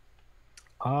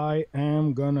 I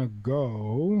am gonna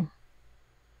go.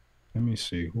 Let me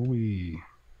see who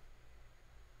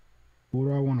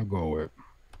do I want to go with?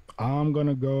 I'm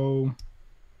gonna go.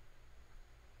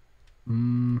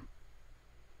 You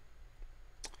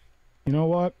know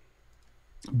what?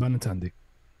 Benintendi.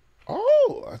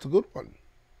 Oh, that's a good one.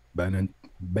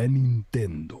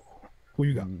 Benintendo. Who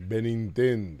you got?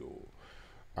 Benintendo.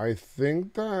 I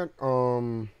think that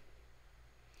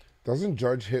doesn't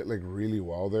Judge hit like really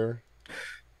well there?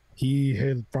 He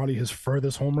hit probably his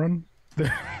furthest home run in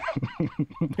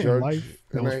Judge, life.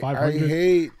 That and was I 500.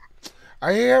 hate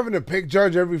having to pick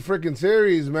Judge every freaking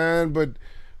series, man, but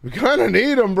we kind of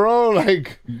need him, bro.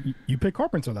 Like, You pick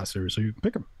Carpenter that series, so you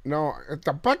pick him. no, it's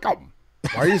a pick 'em.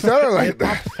 Why you sounding like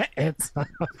that?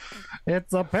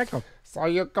 It's a pick 'em. So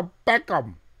you can pick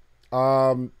 'em.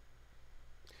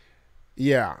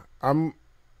 Yeah,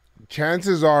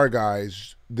 chances are,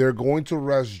 guys, they're going to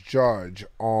rest Judge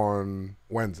on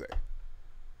Wednesday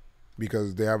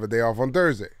because they have a day off on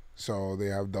Thursday, so they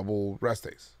have double rest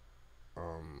days.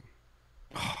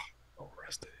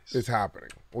 Rest days. It's happening,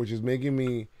 which is making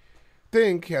me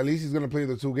think at least he's going to play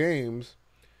the 2 games.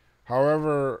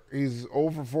 However, he's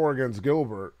 0 for 4 against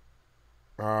Gilbert.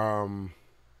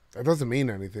 That doesn't mean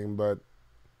anything, but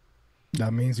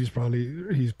That means he's probably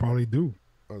due.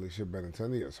 holy shit,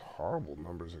 Benintendi has horrible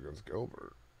numbers against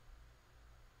Gilbert.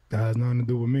 That has nothing to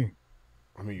do with me.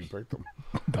 I mean, you picked him.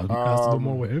 That has to do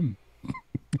more with him.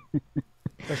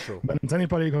 That's true. Ben 10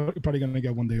 probably gonna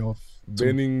get one day off.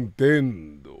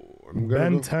 Nintendo.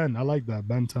 Ben 10. I like that.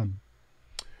 Ben 10.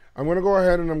 I'm gonna go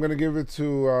ahead and I'm gonna give it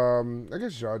to I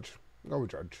guess Judge. Go with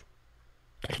Judge.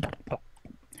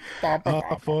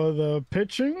 For the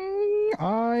pitching,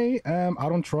 I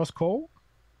don't trust Cole.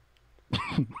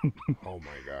 Oh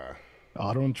my god.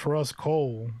 I don't trust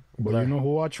Cole, but you know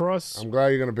who I trust? I'm glad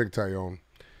you're gonna pick Tyone.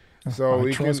 So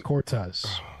I trust Cortez.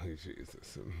 Oh,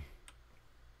 Jesus.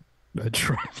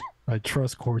 I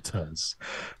trust Cortez.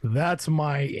 That's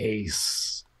my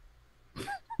ace.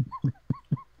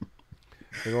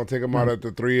 They're gonna take him out after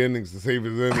 3 innings to save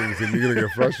his innings, and you're gonna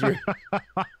get frustrated.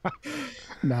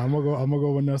 Nah, I'm gonna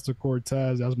go with Nestor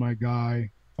Cortez. That's my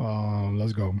guy.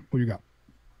 Let's go. Who you got?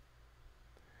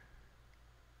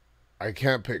 I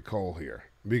can't pick Cole here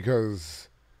because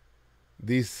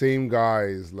these same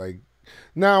guys, like,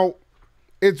 now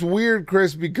it's weird,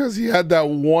 Chris, because he had that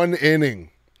 1 inning.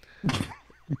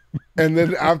 And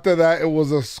then after that, it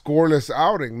was a scoreless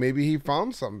outing. Maybe he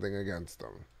found something against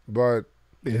them. But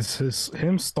it's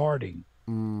him starting.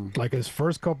 Like his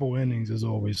first couple innings is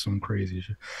always some crazy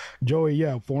shit. Joey,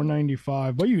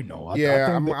 495. But you know,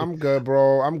 I'm good,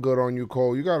 bro. I'm good on you,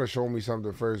 Cole. You gotta show me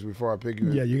something first before I pick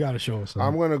you. Yeah, you gotta show us something.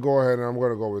 I'm gonna go ahead and I'm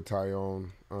gonna go with Tyone.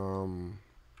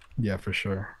 Yeah, for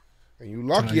sure. And you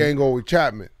lucky you ain't go with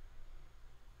Chapman.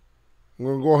 I'm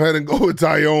gonna go ahead and go with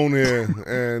Tyone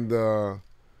here,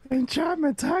 and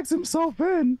Chapman tags himself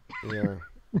in. Yeah.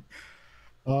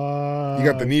 You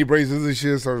got the knee braces and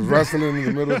shit, starts wrestling in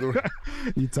the middle of the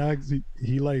he tags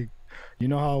he like, you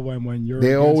know how when you're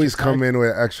they always come in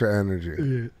with extra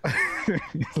energy. Yeah.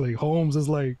 Like Holmes is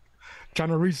like trying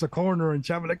to reach the corner and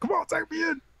Chapman like, come on, tag me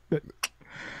in.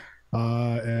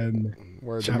 And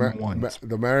where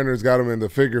the Mariners got him in the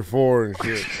figure 4 and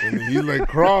shit, and he's like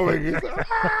crawling. He's like,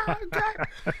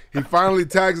 he finally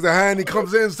tags the hand. He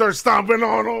comes in, starts stomping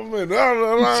on him, and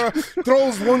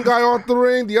throws one guy off the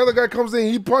ring. The other guy comes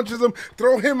in, he punches him,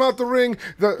 throw him out the ring.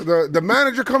 The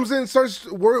manager comes in, starts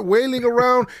wailing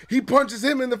around. He punches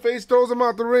him in the face, throws him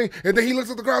out the ring, and then he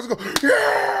looks at the crowd and goes,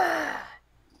 "Yeah!"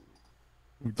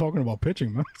 We're talking about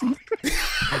pitching, man.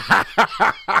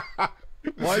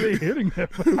 Why are they hitting him?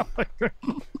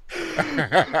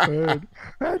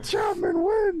 And Chapman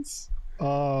wins.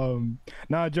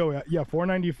 Nah, Joey,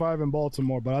 495 in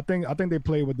Baltimore, but I think they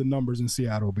played with the numbers in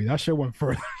Seattle. B, that shit went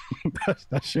further.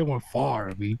 that shit went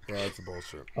far. B. That's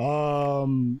bullshit. So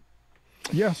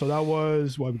that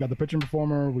was we got the pitching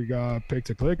performer, we got pick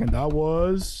to click, and that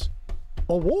was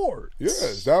awards.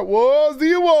 Yes, that was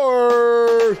the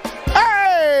award.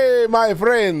 Hey, my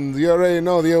friends, you already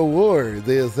know the award,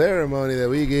 the ceremony that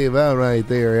we gave out right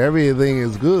there. Everything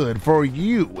is good for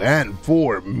you and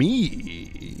for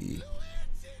me.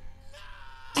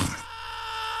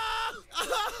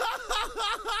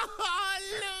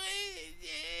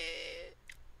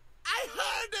 I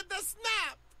heard the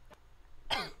snap.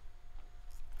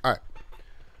 All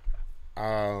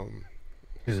right.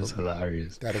 This is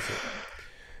hilarious. That is it.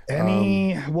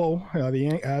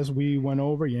 As we went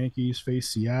over, Yankees face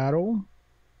Seattle.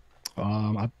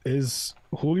 Is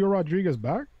Julio Rodriguez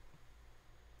back?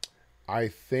 I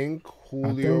think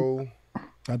Julio.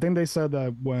 I think they said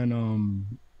that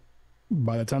when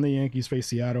by the time the Yankees face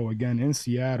Seattle again in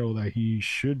Seattle, that he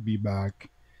should be back.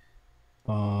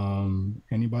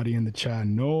 Anybody in the chat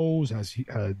knows?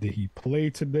 Did he play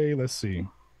today? Let's see.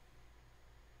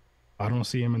 I don't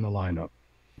see him in the lineup.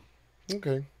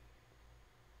 Okay.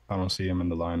 I don't see him in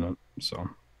the lineup. So,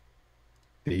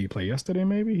 did he play yesterday?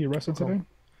 Maybe he rested today.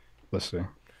 Let's see.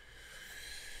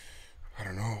 I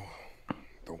don't know.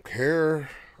 Don't care.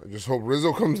 I just hope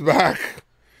Rizzo comes back.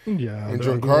 Yeah. And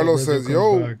Giancarlo says,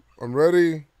 "Yo, I'm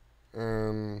ready."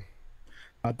 And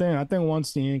I think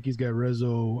once the Yankees get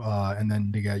Rizzo, and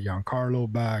then they get Giancarlo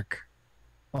back,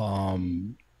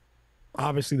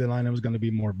 obviously the lineup is going to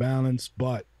be more balanced,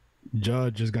 but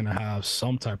Judge is going to have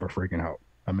some type of freaking help.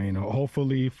 I mean,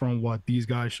 hopefully from what these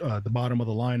guys at the bottom of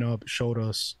the lineup showed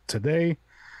us today,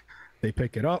 they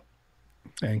pick it up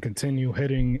and continue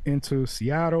hitting into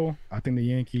Seattle. I think the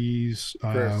Yankees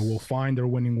will find their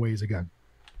winning ways again.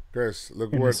 Chris,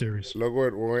 look what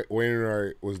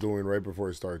Wainwright was doing right before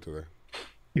he started today.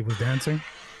 He was dancing.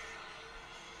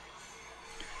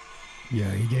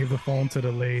 Yeah, he gave the phone to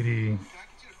the lady.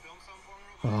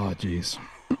 Oh, jeez.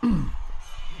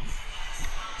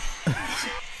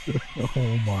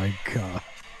 Oh my god,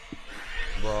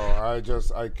 bro!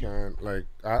 I can't. Like,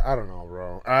 I don't know,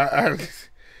 bro.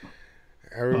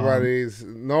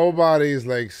 Nobody's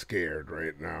like scared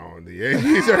right now. The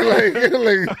Yankees are like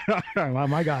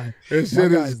My guy. this My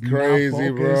shit guy is now crazy,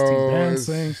 focused, bro. He's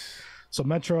dancing. So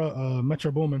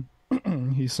Metro Boomin,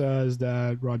 he says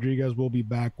that Rodriguez will be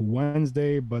back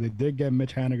Wednesday, but it did get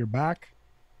Mitch Haniger back.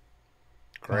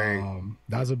 Great.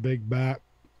 That's a big bat.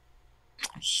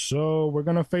 So we're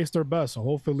gonna face their best. So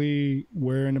hopefully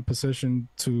we're in a position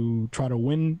to try to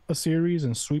win a series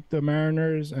and sweep the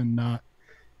Mariners and not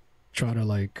try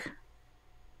to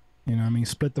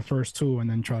split the first two and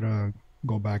then try to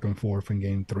go back and forth in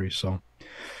game 3. So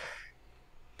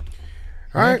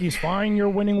Yankees, find your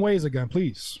winning ways again,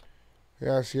 please.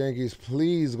 Yes, Yankees,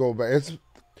 please go back. It's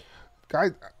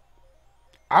guys,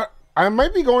 I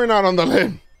might be going out on the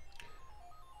limb.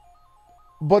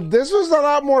 But this was a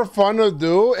lot more fun to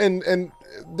do, and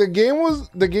the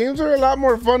games are a lot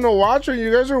more fun to watch, and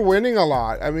you guys are winning a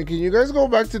lot. I mean, can you guys go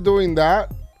back to doing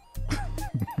that?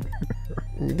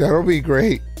 That'll be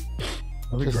great.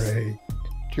 That'll be great.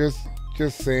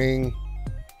 Just saying.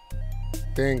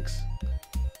 Thanks.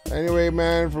 Anyway,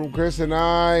 man, from Chris and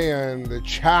I and the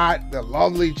chat, the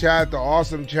lovely chat, the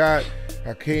awesome chat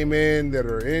that came in, that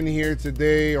are in here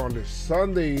today on this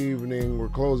Sunday evening. We're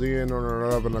closing in on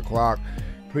 11 o'clock.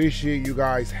 Appreciate you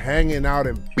guys hanging out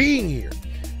and being here.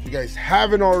 If you guys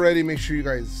haven't already, make sure you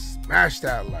guys smash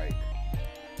that like.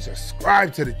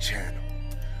 Subscribe to the channel.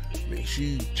 Make sure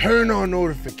you turn on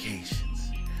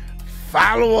notifications.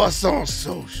 Follow us on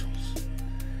socials.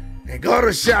 And go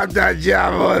to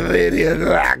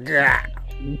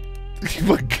shop.jomboymedia.com.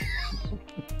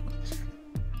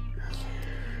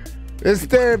 This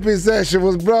therapy session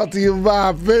was brought to you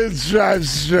by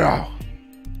PinstripeStrong.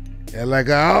 And like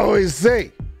I always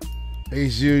say,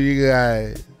 make sure you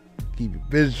guys keep your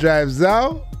pinstripes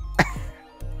out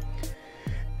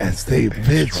and stay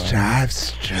pinstripe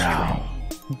strong.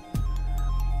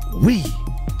 We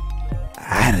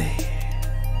out of here.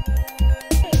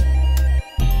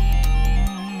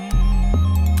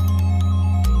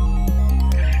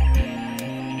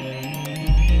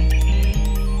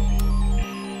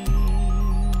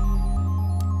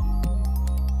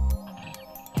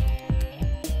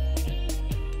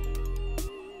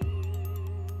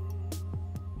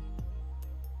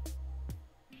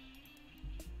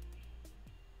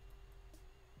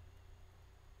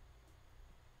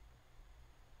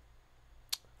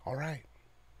 All right.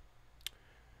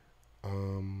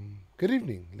 Good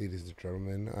evening, ladies and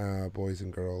gentlemen, boys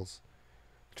and girls,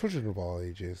 children of all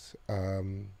ages.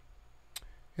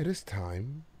 It is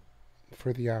time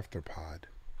for the Afterpod.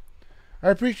 I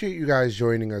appreciate you guys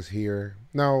joining us here.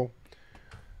 Now,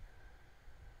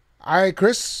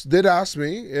 Chris did ask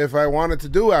me if I wanted to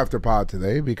do Afterpod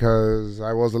today because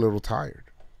I was a little tired.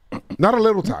 Not a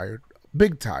little tired,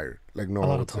 big tired, like no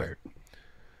one would say.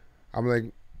 I'm like,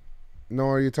 no,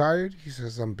 are you tired? He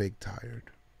says, I'm big tired.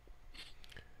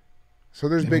 So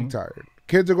there's big tired.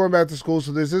 Kids are going back to school,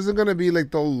 so this isn't going to be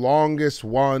like the longest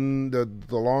one, the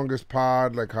longest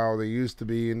pod, like how they used to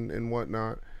be and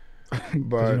whatnot.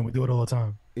 But we do it all the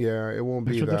time. Yeah, it won't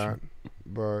be that.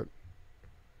 But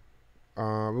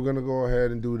we're going to go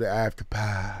ahead and do the after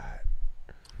pod.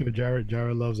 Jared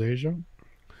loves Asia?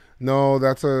 No,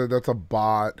 that's a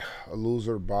bot, a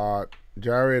loser bot.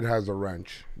 Jared has a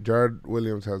wrench. Jared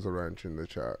Williams has a wrench in the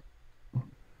chat.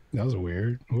 That was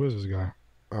weird. Who is this guy?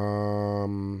 A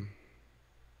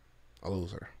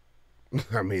loser.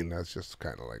 I mean, that's just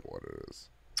kind of like what it is.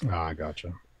 Ah, I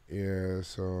gotcha. Yeah,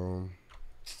 so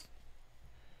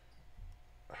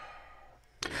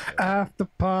after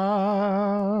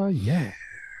pod, yeah.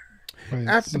 Wait,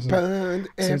 after pod.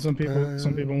 Some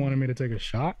people wanted me to take a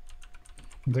shot.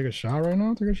 Take a shot right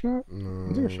now. Take a shot.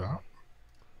 No, take a shot.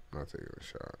 I'm not taking a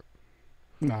shot.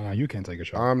 No, you can't take a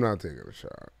shot. I'm not taking a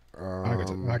shot. I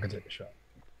can take a shot.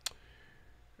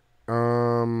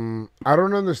 I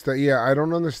don't understand. Yeah, I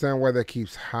don't understand why that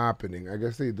keeps happening. I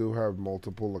guess they do have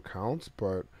multiple accounts,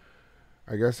 but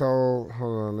I guess hold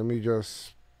on. Let me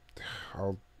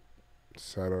I'll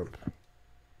set up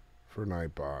for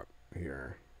Nightbot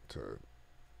here to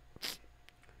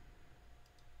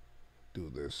do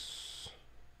this.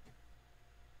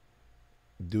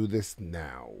 Do this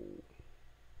now.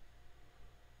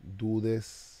 Do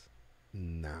this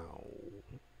now.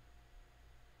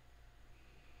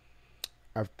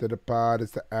 After the pod,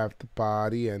 it's the after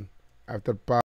party, and after the pod.